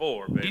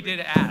 TI4, baby. He did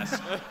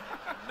ask.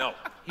 No.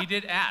 He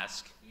did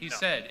ask. He No.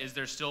 said, is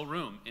there still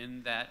room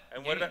in that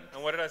And game?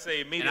 what did I say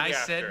And immediately I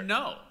after? said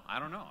no. I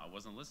don't know. I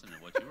wasn't listening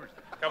to what you were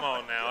saying. Come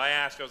on now. I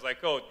asked. I was like,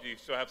 "Oh, do you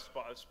still have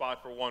a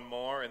spot for one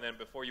more?" And then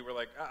before you were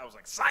like, I was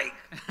like, "Psych."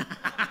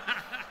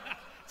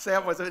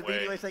 Sam was Way.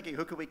 immediately thinking,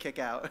 who could we kick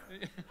out?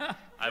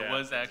 I Yeah,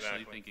 was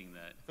actually exactly. thinking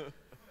that.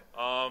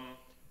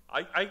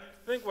 I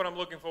think what I'm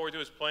looking forward to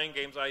is playing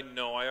games I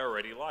know I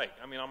already like.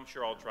 I mean, I'm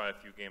sure I'll try a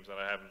few games that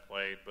I haven't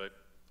played, but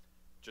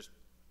just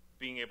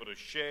being able to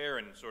share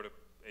and sort of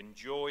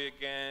enjoy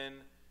again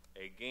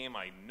a game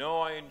I know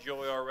I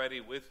enjoy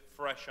already with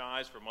fresh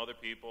eyes from other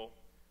people,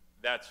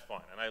 that's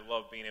fun. And I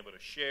love being able to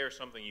share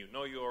something you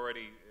know you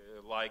already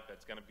like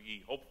that's going to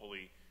be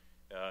hopefully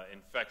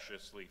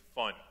infectiously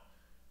fun.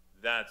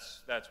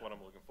 That's what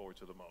I'm looking forward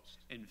to the most.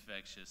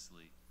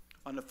 Infectiously.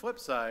 On the flip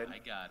side, I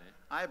got it.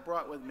 I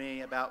brought with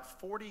me about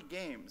 40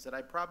 games that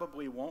I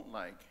probably won't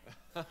like.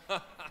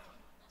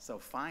 So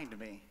find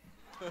me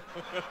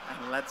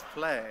and let's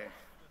play.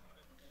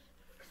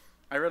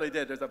 I really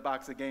did. There's a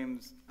box of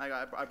games.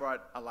 I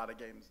brought a lot of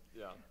games.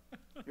 Yeah.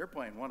 You're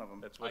playing one of them.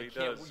 That's what I he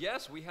can't- does.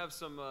 Yes, we have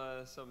some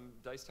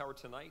Dice Tower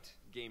Tonight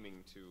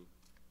gaming to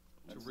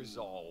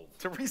resolve.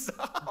 To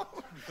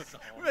resolve.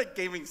 We make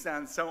gaming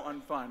sound so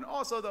unfun.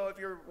 Also, though, if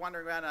you're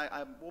wandering around,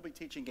 we'll be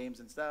teaching games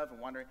and stuff and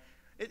wondering.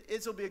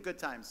 It'll be a good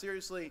time.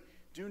 Seriously,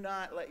 do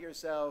not let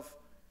yourself,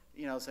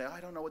 say, oh,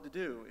 I don't know what to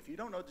do. If you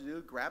don't know what to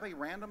do, grab a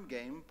random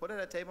game, put it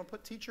at a table, and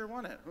put teacher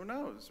on it. Who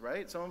knows,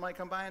 right? Someone might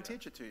come by and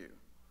teach it to you.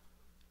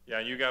 Yeah,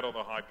 and you got all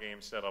the hot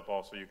games set up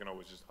also. You can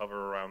always just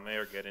hover around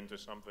there, get into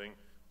something,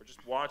 or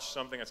just watch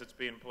something as it's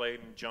being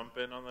played and jump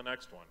in on the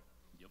next one.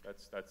 Yep.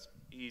 That's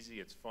easy.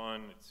 It's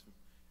fun.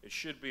 It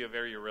should be a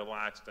very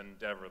relaxed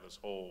endeavor. This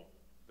whole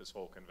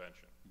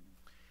convention.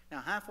 Now,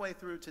 halfway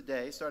through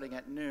today, starting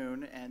at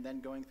noon, and then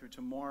going through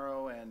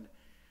tomorrow and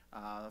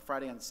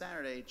Friday and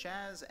Saturday,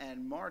 Chaz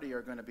and Marty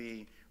are going to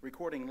be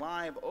recording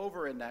live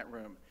over in that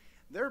room.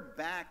 Their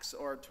backs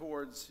are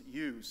towards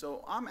you,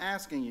 so I'm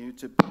asking you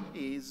to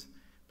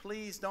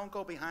please don't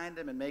go behind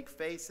them and make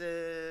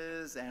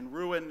faces and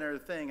ruin their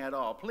thing at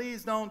all.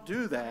 Please don't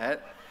do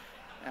that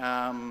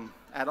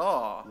at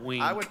all.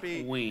 Wink,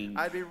 wink.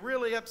 I'd be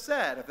really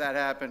upset if that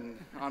happened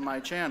on my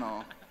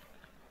channel.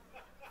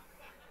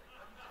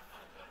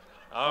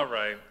 All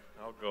right,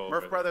 I'll go.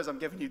 Murph Brothers, I'm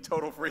giving you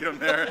total freedom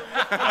there.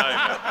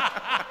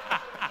 I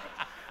know.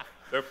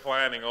 They're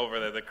planning over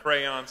there. The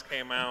crayons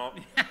came out.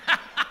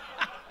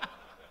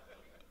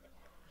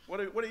 What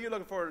are you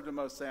looking forward to the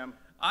most, Sam?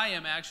 I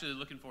am actually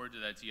looking forward to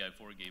that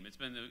TI4 game. It's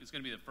going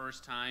to be the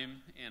first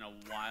time in a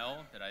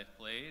while that I've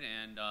played,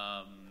 and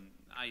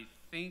I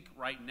think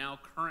right now,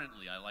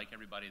 currently, I like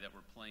everybody that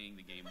we're playing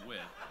the game with.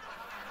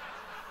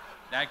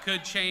 That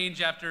could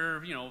change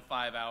after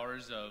 5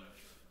 hours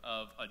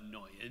of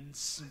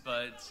annoyance,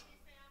 but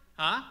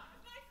huh?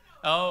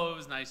 Oh, it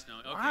was nice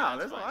knowing. Okay, Wow,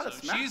 that's there's a fine. lot of So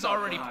smack she's talk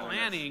already going on, I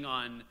planning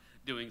on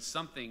doing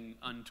something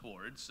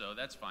untoward, so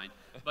that's fine.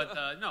 But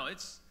no,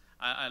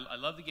 I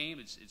love the game.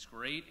 It's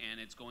great, and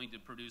it's going to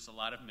produce a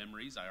lot of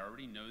memories. I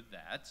already know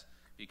that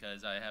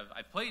because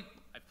I've played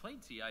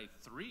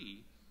TI3.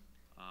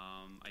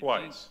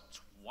 Twice.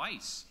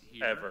 Twice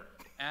here Ever.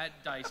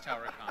 at Dice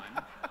Tower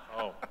Con.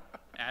 Oh.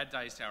 At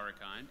Dice Tower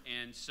Con,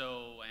 and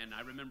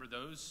I remember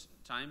those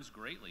times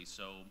greatly.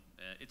 So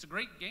it's a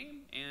great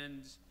game,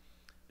 and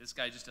this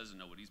guy just doesn't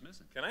know what he's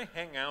missing. Can I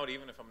hang out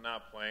even if I'm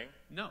not playing?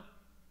 No.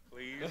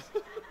 Please?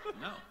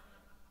 No.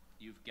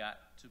 You've got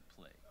to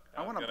play.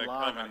 I want to I'm blog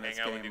gonna come on and this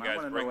hang out with game. you I guys.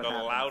 want to know Bring what the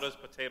happens.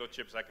 loudest potato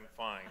chips I can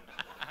find.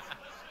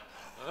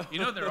 You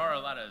know there are a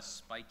lot of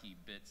spiky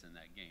bits in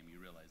that game. You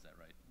realize that,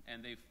 right?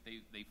 And they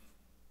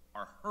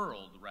are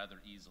hurled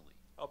rather easily.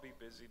 I'll be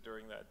busy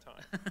during that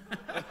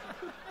time.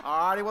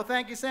 All righty, well,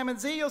 thank you, Sam and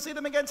Z. You'll see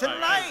them again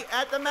tonight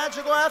at the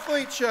Magical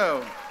Athlete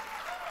Show.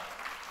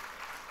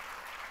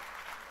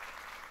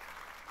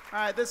 All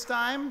right, this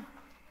time,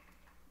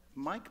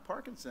 Mike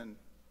Parkinson.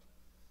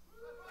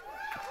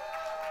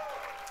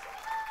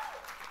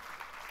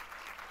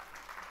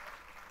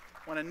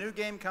 When a new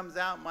game comes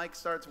out, Mike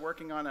starts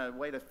working on a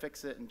way to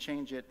fix it and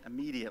change it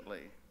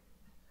immediately.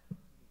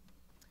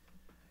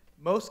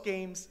 Most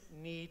games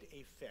need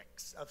a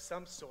fix of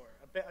some sort,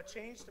 a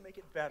change to make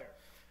it better.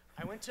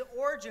 I went to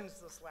Origins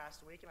this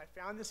last week, and I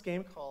found this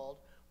game called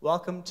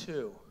Welcome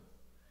To.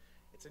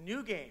 It's a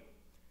new game.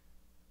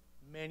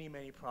 Many,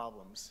 many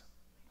problems.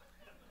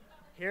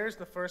 Here's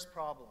the first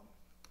problem.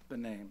 The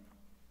name.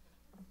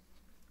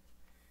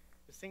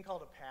 This thing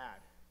called a pad.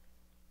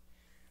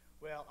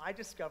 Well, I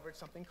discovered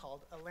something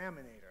called a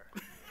laminator.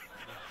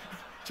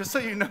 Just so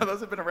you know, those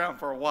have been around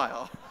for a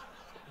while.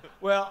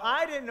 Well,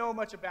 I didn't know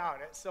much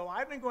about it, so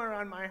I've been going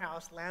around my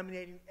house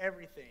laminating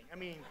everything. I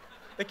mean,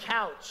 the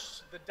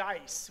couch, the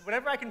dice,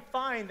 whatever I can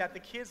find that the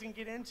kids can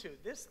get into.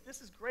 This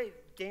is great.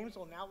 Games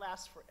will now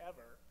last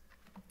forever.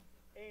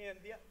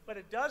 But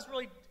it does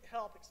really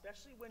help,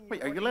 especially when you're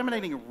Wait, are you working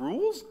laminating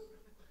rules?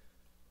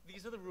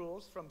 These are the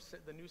rules from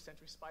the new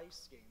Century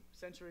Spice game.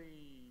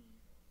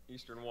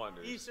 Eastern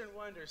Wonders. Eastern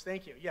Wonders,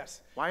 thank you, yes.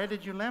 Why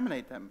did you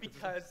laminate them?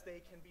 Because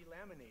they can be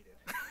laminated.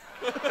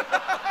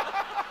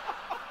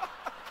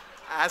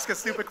 Ask a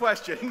stupid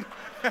question.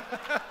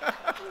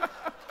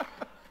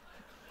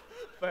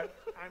 But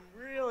I'm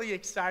really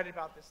excited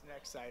about this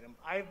next item.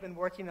 I've been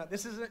working on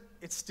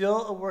it's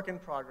still a work in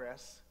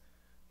progress.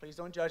 Please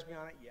don't judge me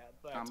on it yet.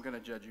 But I'm going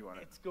to judge you on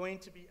it. It's going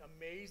to be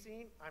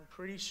amazing. I'm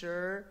pretty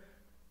sure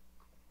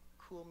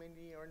Cool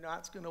Mindy or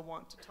Not's going to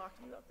want to talk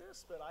to me about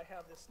this, but I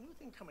have this new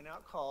thing coming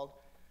out called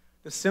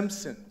The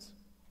Simpsons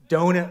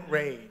Donut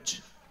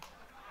Rage.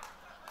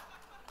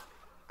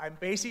 I'm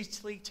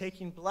basically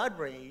taking Blood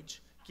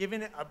Rage,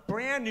 giving it a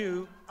brand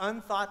new,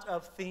 unthought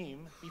of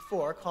theme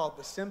before called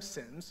The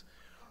Simpsons,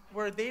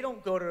 where they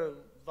don't go to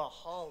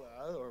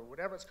Valhalla or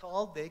whatever it's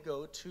called, they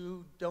go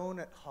to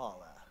Donut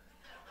Holla.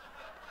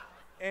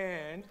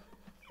 And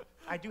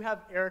I do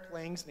have Eric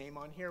Lang's name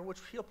on here, which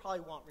he'll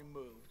probably want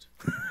removed.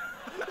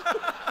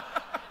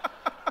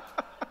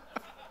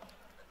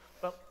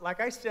 But like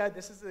I said,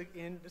 this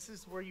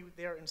is where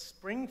they're in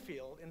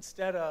Springfield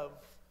instead of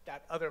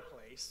that other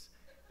place.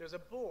 There's a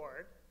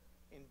board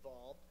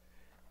involved.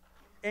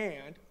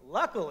 And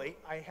luckily,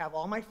 I have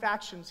all my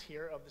factions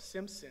here of The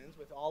Simpsons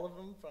with all of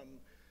them from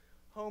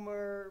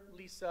Homer,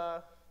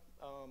 Lisa,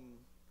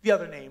 the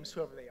other names,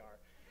 whoever they are.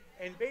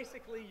 And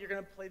basically, you're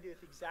going to play the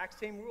exact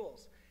same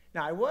rules.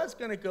 Now, I was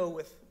going to go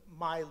with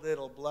My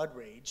Little Blood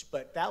Rage,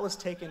 but that was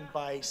taken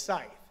by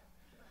Scythe.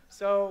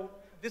 So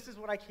this is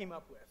what I came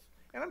up with.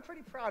 And I'm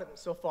pretty proud of it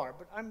so far,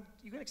 but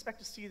you can expect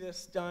to see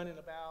this done in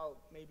about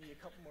maybe a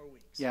couple more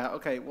weeks. Yeah,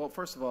 okay. Well,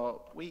 first of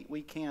all,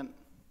 we can't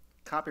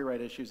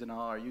copyright issues in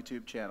all our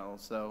YouTube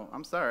channels, so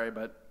I'm sorry,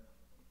 but...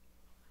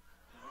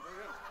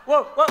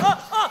 Whoa, whoa, whoa,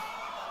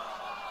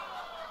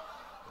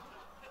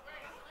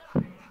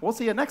 oh! We'll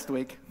see you next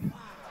week.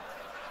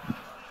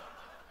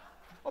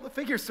 All the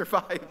figures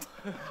survived.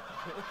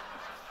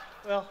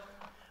 Well,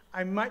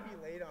 I might be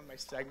late on my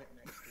segment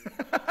next week.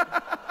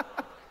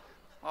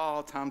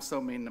 Oh, Tom's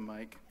so mean to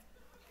Mike.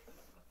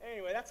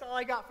 Anyway, that's all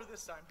I got for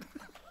this time.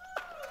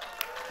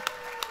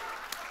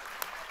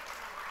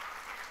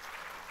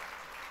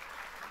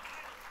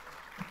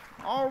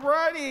 All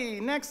righty.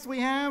 Next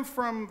we have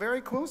from very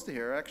close to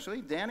here,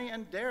 actually, Danny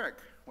and Derek.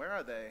 Where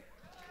are they?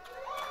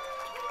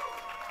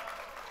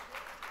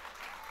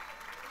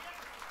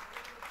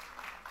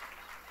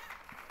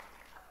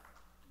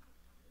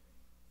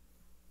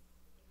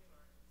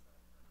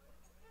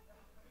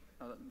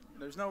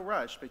 There's no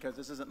rush because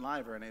this isn't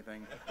live or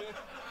anything.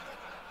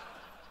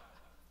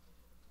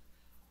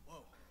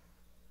 Whoa.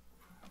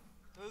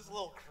 So this is a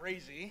little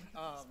crazy.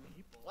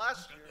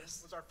 Last year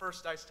was our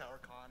first Dice Tower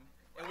Con,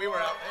 and we were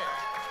out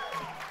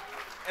there.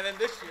 And then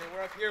this year,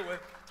 we're up here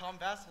with Tom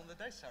Vassell and the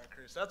Dice Tower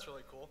crew, so that's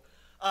really cool.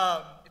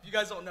 If you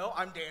guys don't know,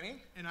 I'm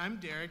Danny. And I'm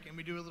Derek, and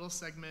we do a little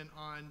segment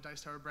on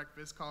Dice Tower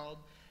Breakfast called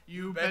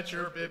You Bet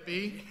Your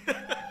Bippy.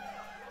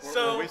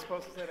 Were we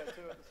supposed to say that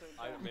too at the same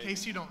time? In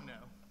case you don't know.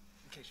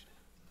 In case you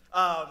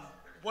don't.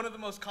 One of the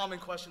most common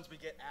questions we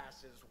get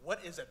asked is,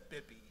 what is a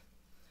bippy?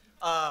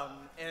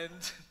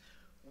 And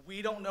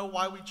we don't know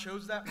why we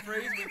chose that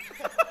phrase.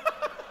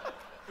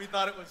 We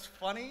thought it was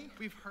funny.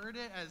 We've heard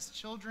it as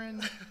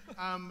children.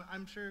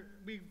 I'm sure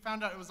we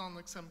found out it was on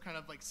like some kind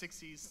of like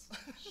 60s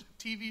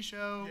TV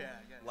show. Yeah.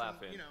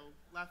 Laughing.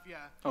 Yeah.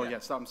 Oh,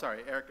 yes, I'm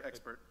sorry. Eric,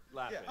 expert.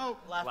 Laughing. Yeah. Oh,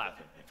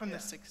 Laughing. From the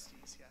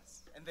 60s,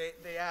 yes. And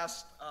they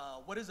asked,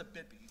 what is a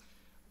bippy?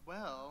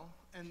 Well,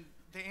 and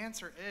the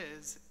answer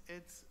is,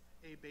 it's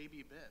a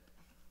baby bip.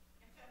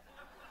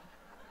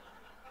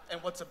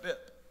 And what's a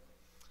bip?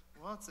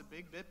 Well, it's a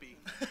big bippy.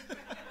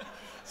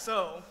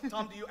 So,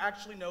 Tom, do you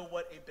actually know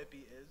what a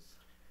bippy is?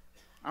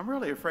 I'm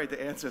really afraid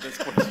to answer this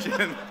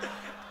question.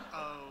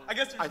 I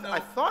guess there's no...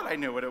 I thought I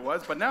knew what it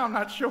was, but now I'm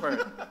not sure.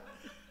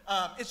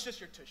 It's just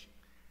your tushy.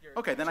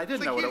 Okay, then I did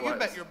know what it was. You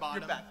bet your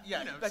bottom. You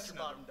bet your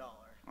bottom dollar.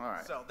 All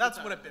right. So that's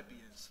what a bippy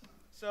is.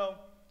 So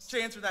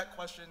to answer that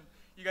question,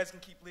 you guys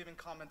can keep leaving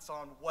comments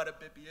on what a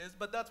bippy is,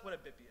 but that's what a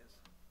bippy is.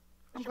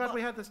 I'm glad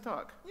we had this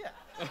talk. Yeah.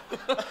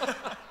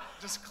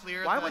 Just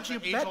clear Why the would you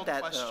bet age-old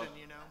that, question,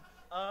 though? you know?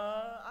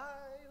 I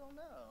don't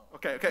know.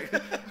 Okay.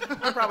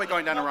 We're probably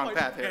going down the wrong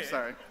path here, Yeah.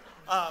 sorry.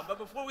 But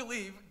before we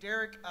leave,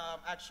 Derek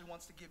actually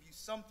wants to give you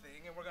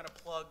something, and we're going to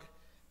plug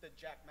the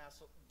Jack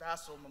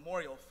Vassell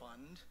Memorial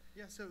Fund.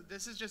 Yeah, so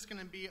this is just going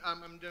to be,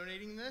 I'm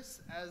donating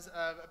this as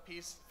a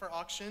piece for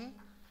auction.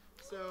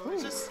 So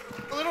it's just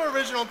a little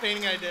original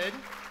painting I did.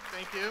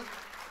 Thank you.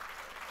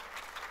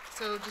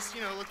 So just,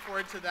 look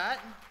forward to that.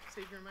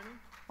 Save your money.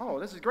 Oh,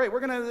 this is great. We're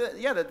going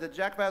to, the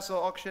Jack Vassell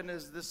auction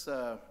is this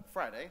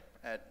Friday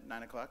at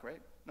 9 o'clock,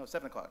 right? No,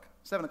 7 o'clock.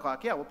 7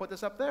 o'clock. Yeah, we'll put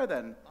this up there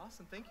then.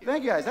 Awesome, thank you.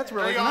 Thank you, guys. That's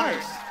really Very honored.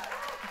 nice.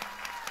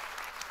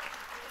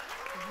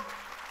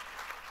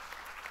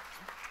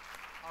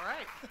 All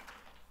right. Well,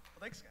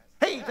 thanks,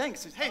 guys. Hey,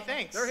 thanks. Hey,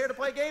 thanks. They're here to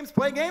play games.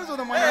 Play games with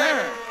them when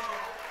they're here.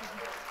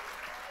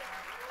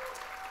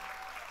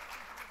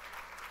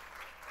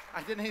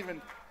 I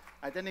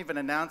didn't even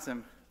announce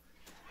him.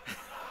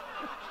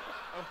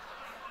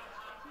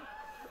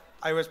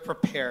 I was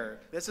prepared.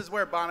 This is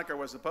where Bonacker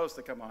was supposed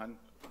to come on.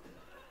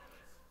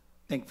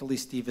 Thankfully,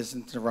 Steve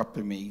isn't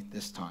interrupting me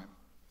this time.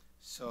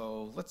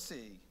 So let's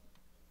see.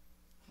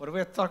 What do we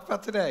have to talk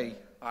about today?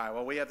 All right,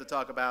 well, we have to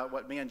talk about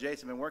what me and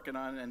Jason have been working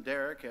on and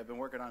Derek have been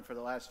working on for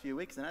the last few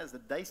weeks, and that is the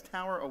Dice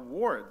Tower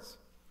Awards.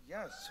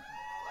 Yes.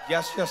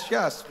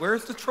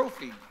 Where's the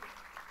trophy?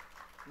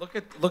 Look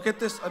at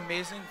this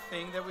amazing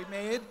thing that we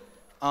made.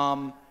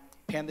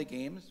 Panda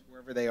Games,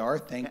 wherever they are,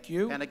 thank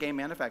you. Panda Game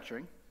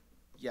Manufacturing.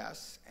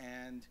 Yes,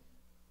 and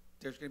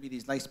there's going to be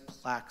these nice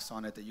plaques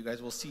on it that you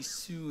guys will see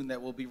soon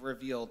that will be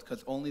revealed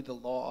because only the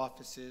law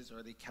offices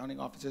or the accounting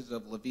offices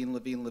of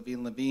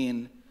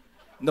Levine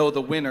know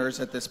the winners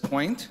at this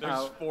point.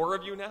 There's 4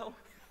 of you now?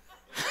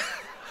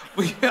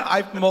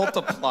 I've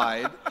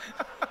multiplied.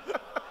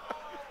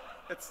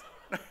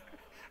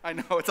 I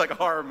know, it's like a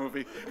horror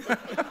movie.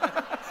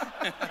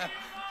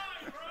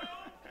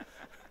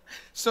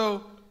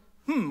 So,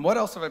 what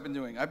else have I been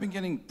doing? I've been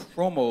getting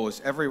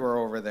promos everywhere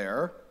over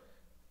there.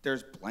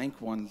 There's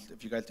blank ones,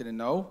 if you guys didn't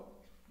know,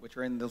 which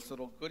are in this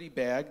little goodie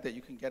bag that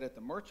you can get at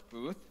the merch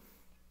booth.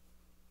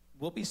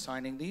 We'll be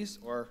signing these,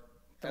 or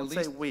Don't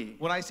say we.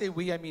 When I say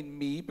we, I mean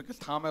me, because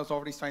Tom has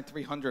already signed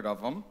 300 of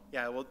them.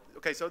 Yeah, well,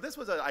 okay, so this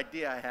was an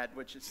idea I had,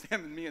 which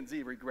Sam and me and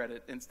Z regret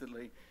it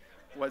instantly,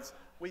 it was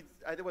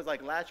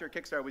like last year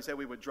Kickstarter, we said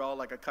we would draw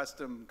like a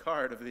custom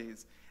card of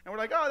these. And we're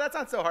like, oh, that's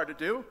not so hard to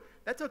do.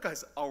 That took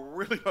us a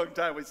really long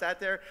time. We sat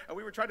there, and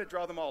we were trying to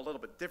draw them all a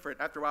little bit different.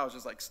 After a while, it was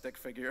just like stick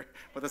figure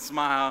with a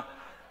smile.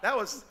 That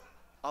was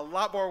a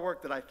lot more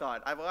work than I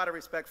thought. I have a lot of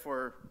respect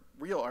for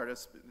real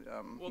artists.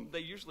 Well, they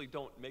usually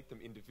don't make them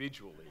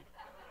individually.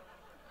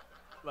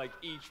 Like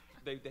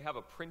they have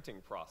a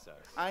printing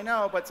process. I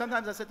know, but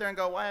sometimes I sit there and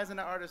go, why hasn't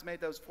an artist made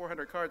those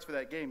 400 cards for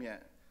that game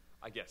yet?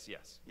 I guess,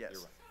 yes. Yes.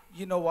 You're right.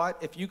 You know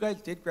what? If you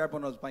guys did grab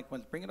one of those blank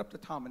ones, bring it up to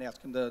Tom and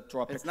ask him to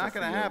draw a picture. It's not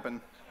going to happen.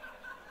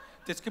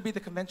 This could be the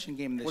convention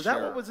game this year. Was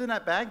that what was in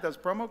that bag, those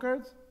promo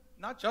cards?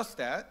 Not just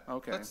that.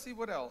 Okay. Let's see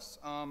what else.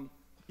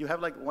 You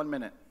have like 1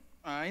 minute.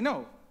 I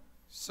know.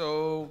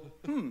 So,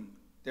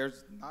 we're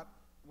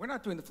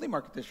not doing the flea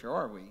market this year,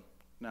 are we?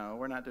 No,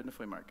 we're not doing the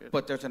flea market.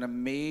 But there's an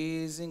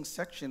amazing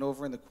section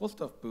over in the Cool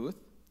Stuff booth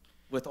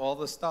with all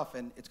the stuff,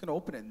 and it's going to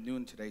open at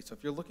noon today. So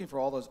if you're looking for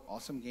all those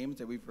awesome games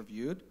that we've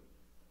reviewed,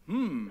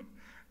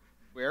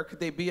 where could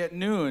they be at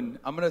noon?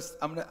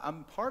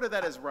 I'm part of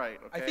that is right.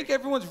 Okay. I think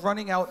everyone's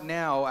running out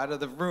now out of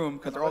the room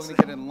because they're all going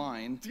to get in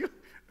line. Do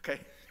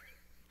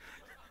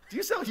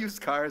you sell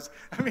used cars?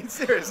 I mean,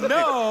 seriously.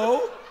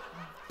 No,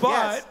 but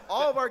yes,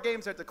 all of our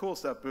games are at the Cool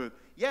Stuff booth.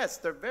 Yes,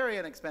 they're very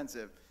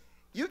inexpensive.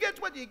 You get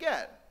what you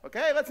get.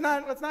 Okay, let's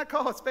not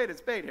call a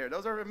spade here.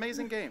 Those are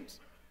amazing games.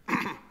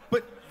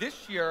 But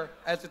this year,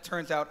 as it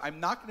turns out, I'm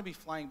not going to be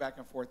flying back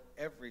and forth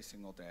every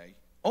single day.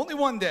 Only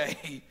one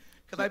day,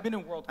 because I've been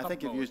in World Cup I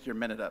think you've mode. used your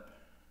minute up.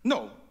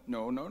 No.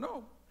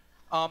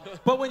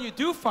 But when you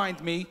do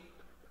find me,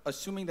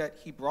 assuming that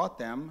he brought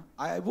them,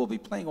 I will be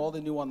playing all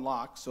the new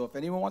Unlocked. So if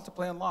anyone wants to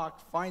play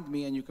Unlocked, find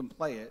me and you can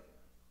play it.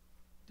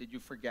 Did you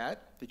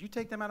forget? Did you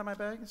take them out of my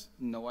bags?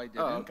 No, I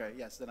didn't. Oh, okay.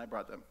 Yes, then I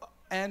brought them.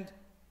 And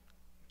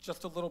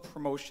just a little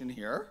promotion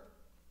here,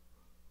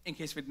 in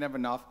case we didn't have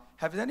enough.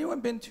 Has anyone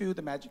been to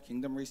the Magic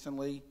Kingdom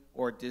recently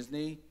or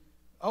Disney?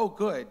 Oh,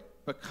 good,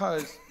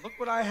 because look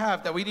what I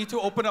have that we need to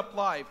open up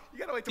live. You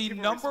gotta wait till the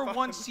people number respond.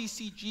 one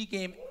CCG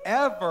game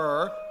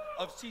ever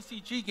of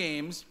CCG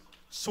games,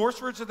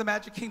 Sorcerers of the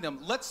Magic Kingdom.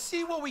 Let's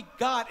see what we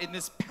got in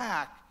this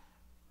pack.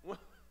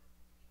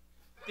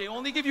 They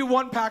only give you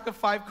one pack of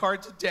 5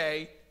 cards a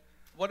day.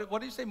 What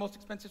do you say, most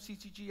expensive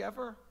CCG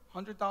ever?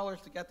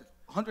 $100 to get this.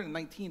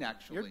 119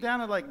 actually. You're down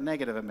to like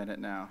negative a minute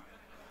now.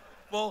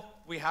 Well,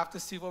 we have to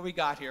see what we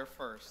got here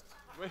first.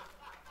 I'm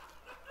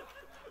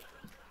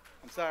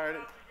sorry.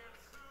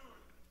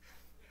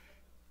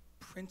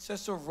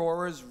 Princess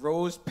Aurora's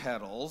Rose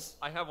Petals.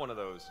 I have one of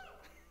those.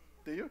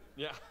 Do you?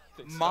 Yeah. I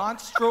think so.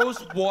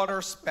 Monstro's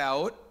Water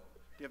Spout.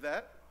 Do you have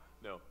that?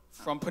 No.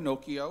 From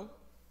Pinocchio.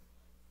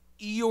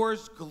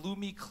 Eeyore's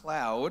Gloomy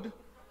Cloud.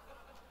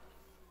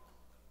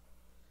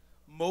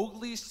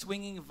 Mowgli's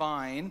Swinging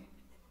Vine.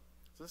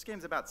 So this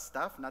game's about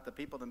stuff, not the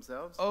people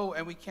themselves? Oh,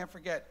 and we can't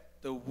forget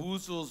the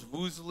Woozle's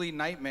Woozly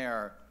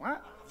Nightmare.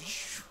 What?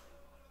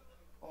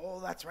 Oh,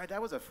 that's right.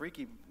 That was a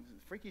freaky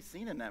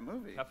scene in that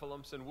movie.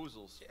 Heffalumps and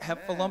woozles.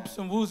 Heffalumps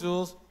and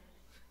Woozles.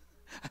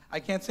 I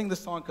can't sing the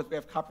song because we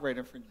have copyright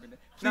infringement.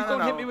 Please No, no, don't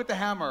no. hit me with the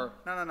hammer.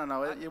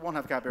 No. It won't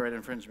have copyright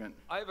infringement.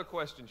 I have a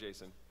question,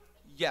 Jason.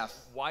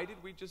 Yes. Why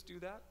did we just do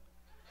that?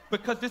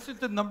 Because this is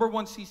the number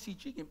one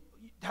CCG game.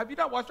 Have you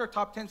not watched our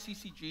top 10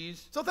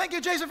 CCGs? So thank you,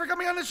 Jason, for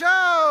coming on the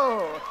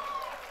show.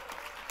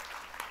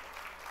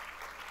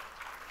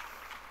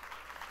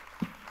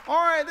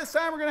 All right, this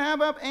time we're going to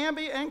have up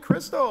Ambi and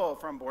Crystal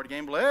from Board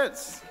Game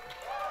Blitz.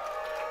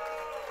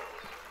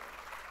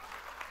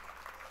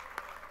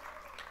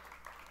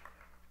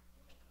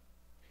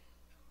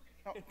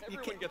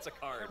 Everyone gets a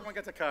card. Everyone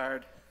gets a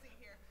card.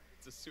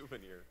 It's a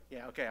souvenir.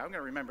 Yeah, okay, I'm going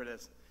to remember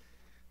this.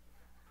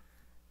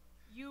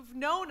 You've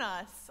known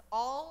us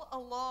all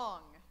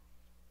along.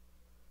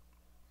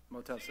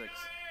 Motel 6.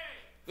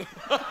 No,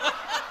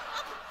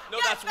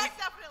 Yes, that's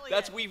definitely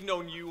that's it. we've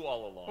known you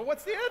all along. Well,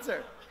 what's the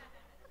answer?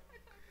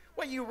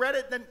 What, you read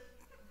it, then...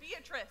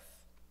 Beatrice.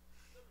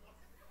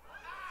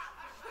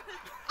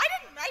 I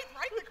didn't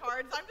write the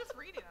cards. I'm just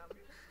reading them.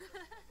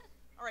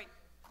 All right.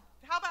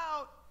 How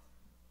about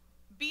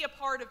be a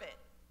part of it?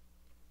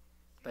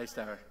 Dice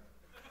Tower.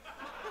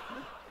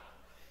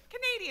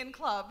 Canadian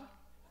Club.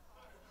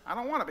 I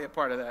don't want to be a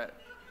part of that.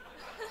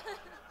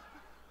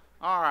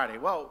 All righty,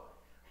 well,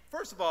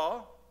 first of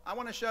all, I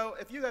want to show,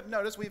 if you have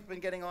noticed, we've been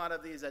getting a lot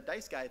of these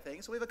Dice Guy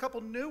things, so we have a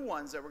couple new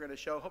ones that we're going to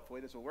show.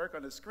 Hopefully this will work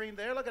on the screen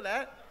there. Look at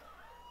that.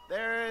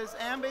 There is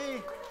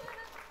Ambi.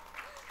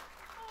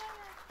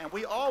 And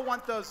we all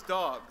want those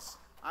dogs.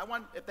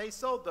 If they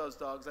sold those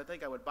dogs, I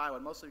think I would buy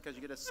one, mostly because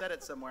you could just set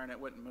it somewhere and it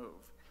wouldn't move.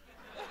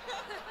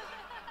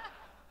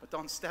 But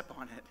don't step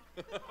on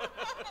it.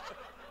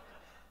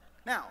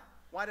 Now,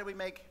 why did we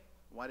make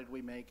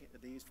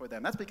these for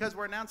them? That's because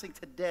we're announcing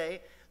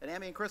today that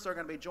Ambi and Crystal are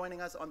going to be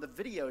joining us on the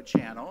video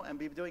channel and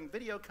be doing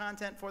video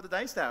content for the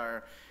Dice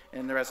Tower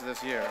in the rest of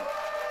this year.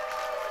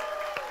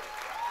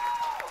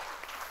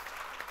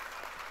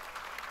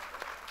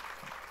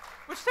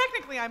 Which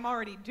technically I'm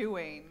already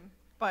doing,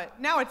 but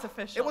now it's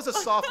official. It was a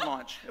soft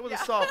launch. It was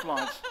Yeah. a soft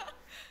launch.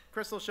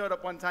 Crystal showed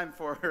up one time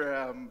for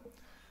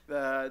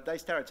the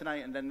Dice Tower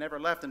tonight and then never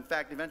left. In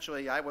fact,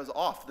 eventually I was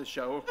off the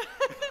show.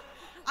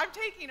 I'm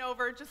taking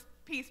over just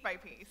piece by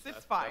piece.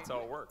 It's fine. That's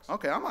how it works.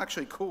 Okay, I'm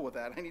actually cool with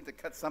that. I need to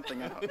cut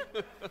something out.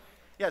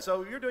 Yeah,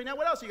 so you're doing that.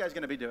 What else are you guys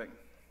going to be doing?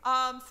 So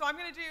I'm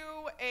going to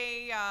do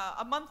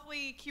a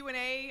monthly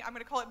Q&A. I'm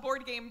going to call it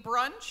Board Game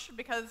Brunch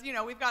because, you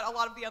know, we've got a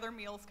lot of the other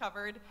meals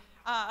covered.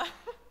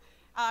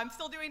 I'm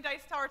still doing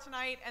Dice Tower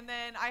tonight, and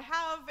then I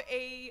have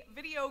a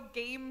video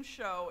game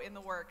show in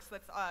the works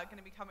that's going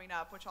to be coming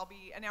up, which I'll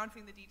be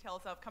announcing the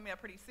details of coming up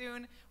pretty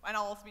soon, and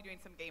I'll also be doing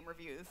some game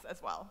reviews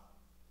as well.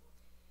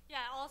 Yeah,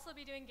 I'll also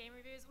be doing game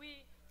reviews.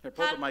 Here,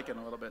 pull the mic in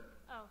a little bit.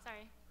 Oh,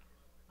 sorry.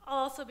 I'll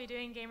also be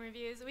doing game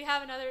reviews. We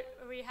had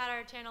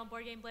our channel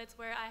Board Game Blitz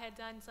where I had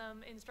done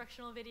some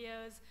instructional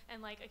videos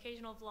and like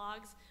occasional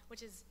vlogs,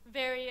 which is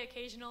very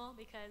occasional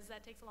because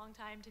that takes a long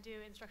time to do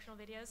instructional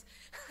videos.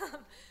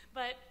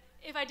 But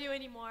if I do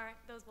any more,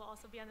 those will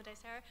also be on the Dice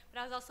Tower. But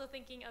I was also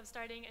thinking of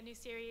starting a new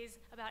series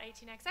about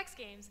 18xx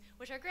games,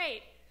 which are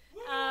great.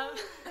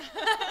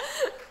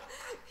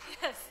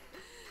 Yes.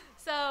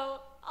 So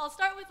I'll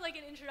start with like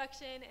an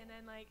introduction and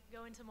then like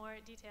go into more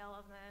detail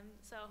of them.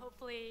 So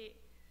hopefully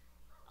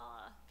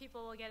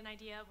people will get an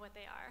idea of what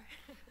they are.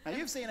 Now,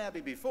 you've seen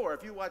Abby before.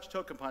 If you watch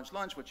Token Punch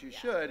Lunch, which you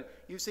should,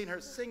 you've seen her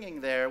singing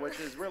there, which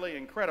is really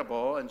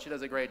incredible, and she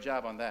does a great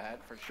job on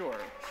that, for sure.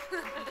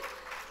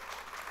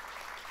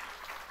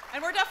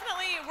 And we're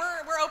definitely,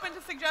 we're open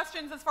to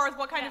suggestions as far as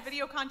what kind of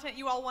video content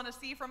you all want to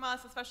see from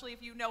us, especially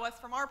if you know us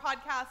from our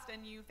podcast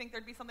and you think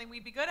there'd be something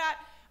we'd be good at.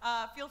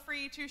 Feel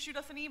free to shoot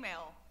us an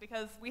email,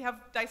 because we have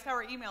Dice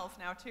Tower emails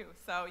now too.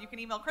 So you can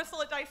email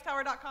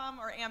Crystal@dicetower.com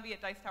or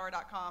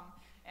Ambi@dicetower.com,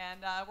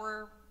 and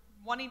we're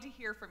wanting to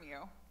hear from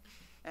you.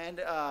 And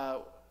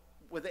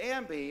with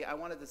Ambi, I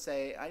wanted to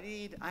say,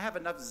 I have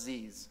enough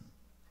Zs,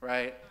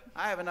 right?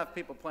 I have enough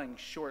people playing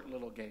short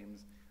little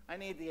games. I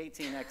need the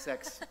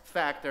 18xx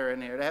factor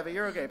in here to have a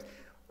Euro games.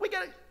 We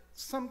get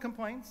some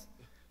complaints.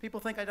 People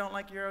think I don't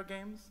like Euro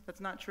games.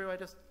 That's not true.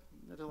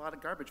 There's a lot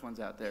of garbage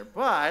ones out there.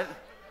 But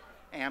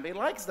Ambi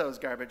likes those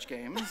garbage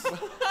games.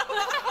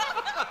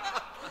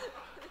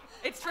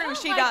 It's true, I don't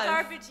she like does.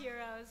 garbage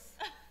Euros.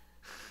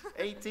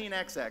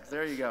 18xx,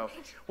 there you go.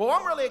 Well,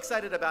 I'm really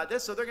excited about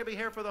this. So they're going to be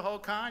here for the whole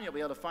con. You'll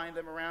be able to find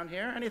them around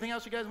here. Anything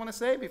else you guys want to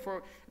say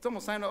before it's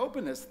almost time to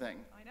open this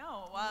thing? I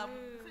know.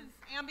 This is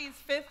Ambi's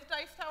 5th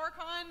Dice Tower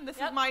Con. This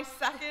is my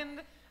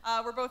 2nd.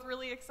 We're both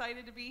really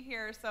excited to be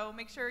here, so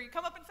make sure you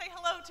come up and say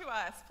hello to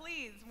us,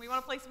 please. We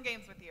want to play some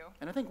games with you.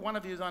 And I think one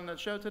of you is on the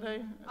show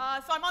today.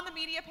 So I'm on the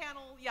media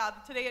panel,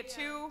 today at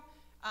 2.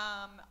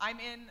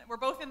 We're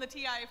both in the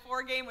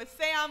TI4 game with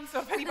Sam, so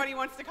if anybody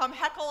wants to come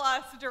heckle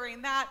us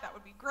during that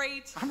would be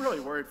great. I'm really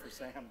worried for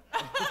Sam.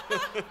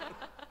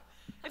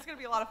 It's going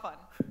to be a lot of fun.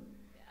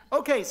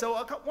 Okay,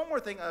 so one more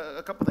thing,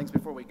 a couple things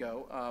before we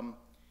go.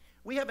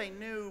 We have a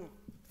new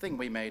thing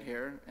we made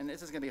here, and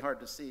this is going to be hard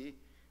to see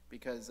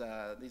because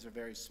these are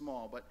very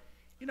small. But,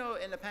 you know,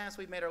 in the past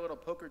we've made our little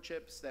poker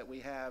chips that we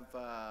have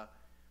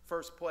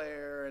first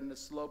player and the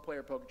slow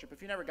player poker chip.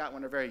 If you never got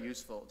one, they're very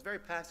useful. It's very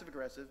passive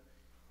aggressive.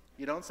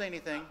 You don't say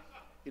anything.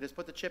 You just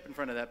put the chip in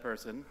front of that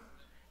person.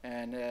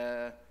 And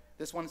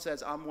this one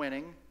says, I'm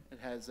winning. It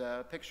has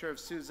a picture of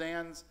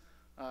Suzanne's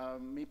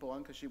meeple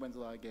on, because she wins a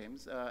lot of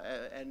games.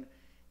 And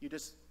you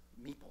just,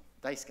 meeple,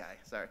 dice guy,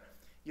 sorry.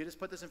 You just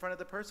put this in front of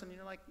the person, and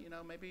you're like,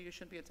 maybe you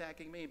shouldn't be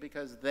attacking me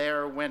because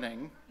they're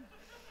winning.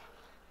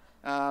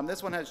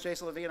 This one has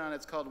Jason Levine on it.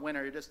 It's called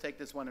Winner. You just take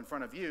this one in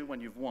front of you when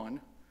you've won.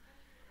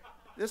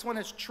 This one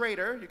is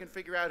Traitor. You can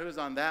figure out who's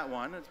on that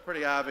one. It's a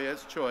pretty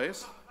obvious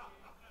choice.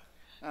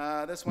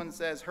 This one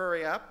says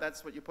Hurry Up.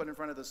 That's what you put in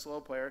front of the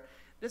slow player.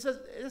 This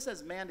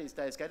says Mandy's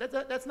Dice Guy.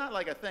 That's not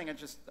like a thing.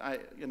 It's just, I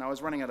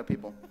was running out of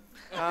people.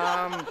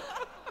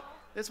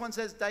 This one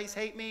says Dice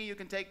Hate Me. You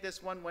can take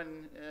this one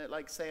when,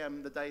 like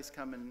Sam, the dice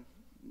come and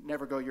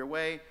never go your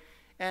way.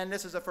 And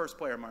this is a first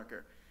player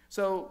marker.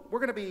 So we're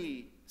going to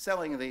be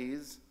selling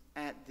these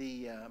at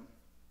the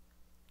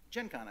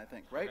Gen Con, I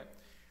think, right?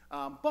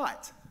 Okay.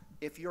 But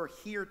if you're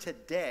here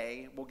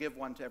today, we'll give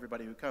one to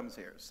everybody who comes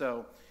here.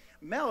 So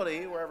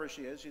Melody, wherever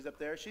she is, she's up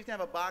there. She's going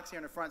to have a box here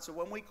in the front. So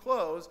when we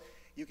close,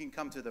 you can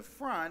come to the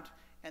front,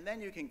 and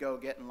then you can go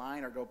get in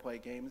line or go play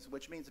games,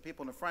 which means the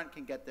people in the front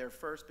can get there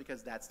first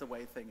because that's the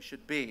way things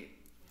should be.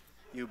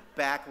 You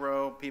back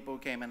row people who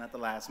came in at the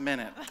last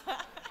minute.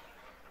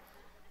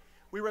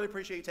 We really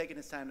appreciate you taking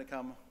this time to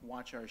come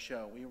watch our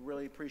show. We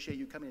really appreciate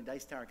you coming to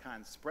Dice Tower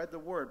Con. Spread the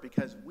word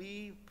because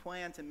we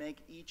plan to make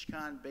each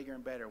con bigger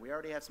and better. We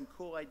already have some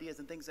cool ideas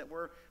and things that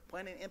we're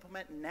planning to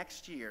implement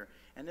next year.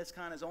 And this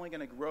con is only going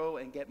to grow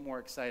and get more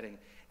exciting.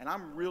 And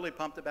I'm really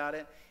pumped about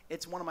it.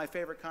 It's one of my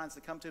favorite cons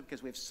to come to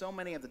because we have so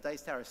many of the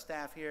Dice Tower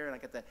staff here, and I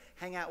get to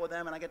hang out with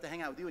them, and I get to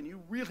hang out with you, and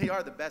you really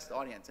are the best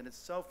audience, and it's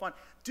so fun.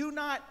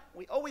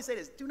 We always say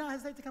this, do not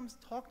hesitate to come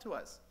talk to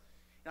us.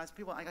 As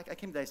people, I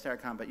came to Dice Tower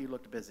Con, but you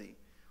looked busy.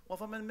 Well,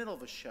 if I'm in the middle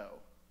of a show,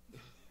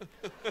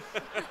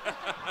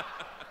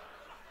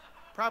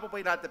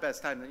 probably not the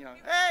best time to, hey, can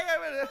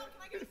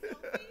I get a selfie?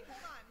 Hold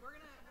on, we're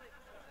gonna,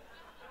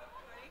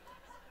 ready?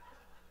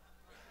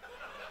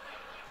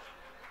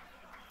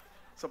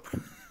 So,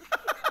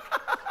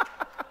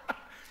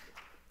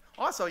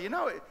 also,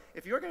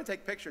 if you're going to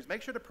take pictures,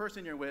 make sure the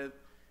person you're with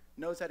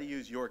knows how to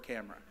use your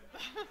camera.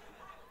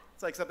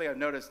 It's like something I've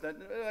noticed. That,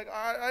 like,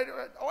 I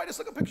just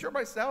took a picture of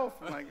myself.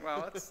 I'm like,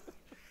 well, that's...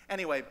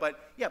 Anyway,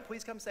 but yeah,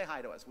 please come say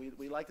hi to us.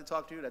 We like to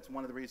talk to you. That's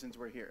one of the reasons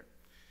we're here.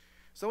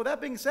 So with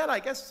that being said, I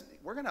guess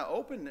we're going to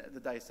open the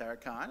Dice Tower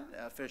Con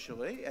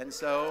officially. And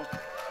so...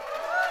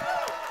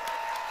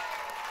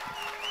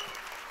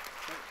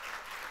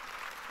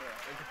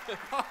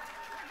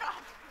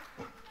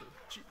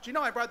 Do you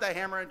know I brought that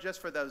hammer in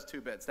just for those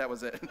 2 bits? That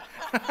was it.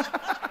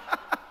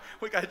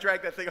 We got to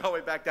drag that thing all the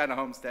way back down to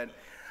Homestead.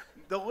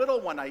 The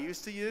little one I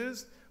used to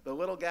use, the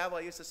little gavel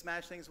I used to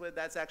smash things with,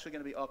 that's actually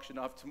going to be auctioned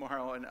off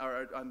tomorrow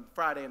or on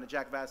Friday in the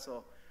Jack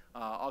Vassal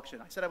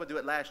auction. I said I would do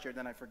it last year,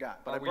 then I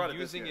forgot. But I brought it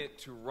this year. Are we using it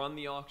to run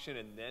the auction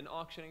and then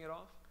auctioning it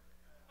off?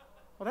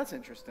 Well, that's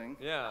interesting.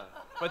 Yeah.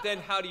 But then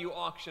how do you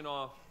auction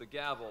off the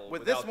gavel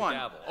with without this one? The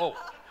gavel? Oh.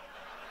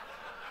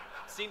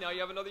 See, now you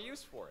have another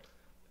use for it.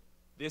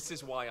 This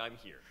is why I'm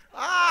here.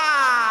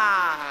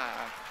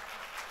 Ah!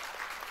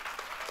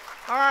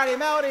 All righty,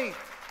 Melody.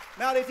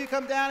 Melody, if you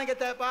come down and get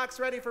that box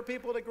ready for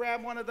people to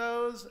grab one of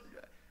those.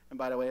 And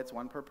by the way, it's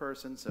one per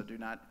person, so do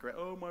not grab.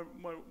 Oh,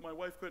 my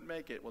wife couldn't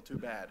make it. Well, too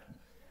bad.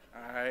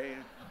 All right.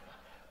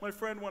 My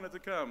friend wanted to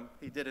come.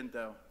 He didn't,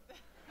 though.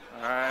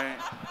 All right.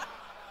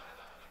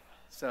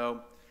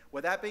 So,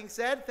 with that being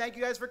said, thank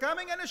you guys for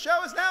coming, and the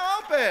show is now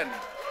open.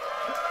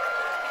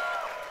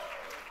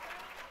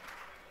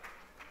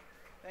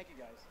 Thank you,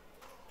 guys.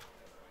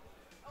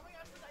 Oh my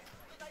gosh, the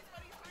Dice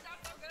Buddies turned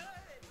out so good.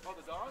 Oh,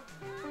 the dog?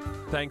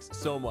 Thanks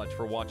so much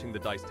for watching the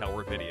Dice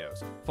Tower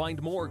videos.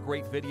 Find more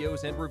great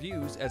videos and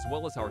reviews, as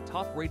well as our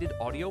top-rated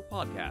audio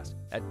podcast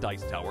at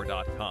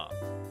Dicetower.com.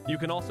 You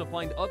can also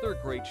find other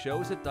great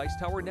shows at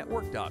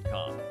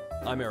Dicetowernetwork.com.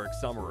 I'm Eric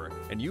Summerer,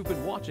 and you've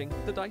been watching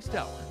The Dice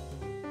Tower.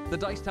 The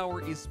Dice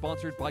Tower is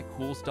sponsored by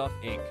Cool Stuff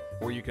Inc.,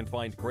 where you can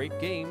find great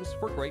games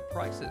for great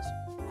prices.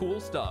 Cool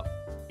stuff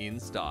in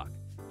stock.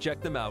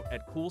 Check them out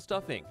at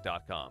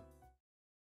CoolStuffInc.com.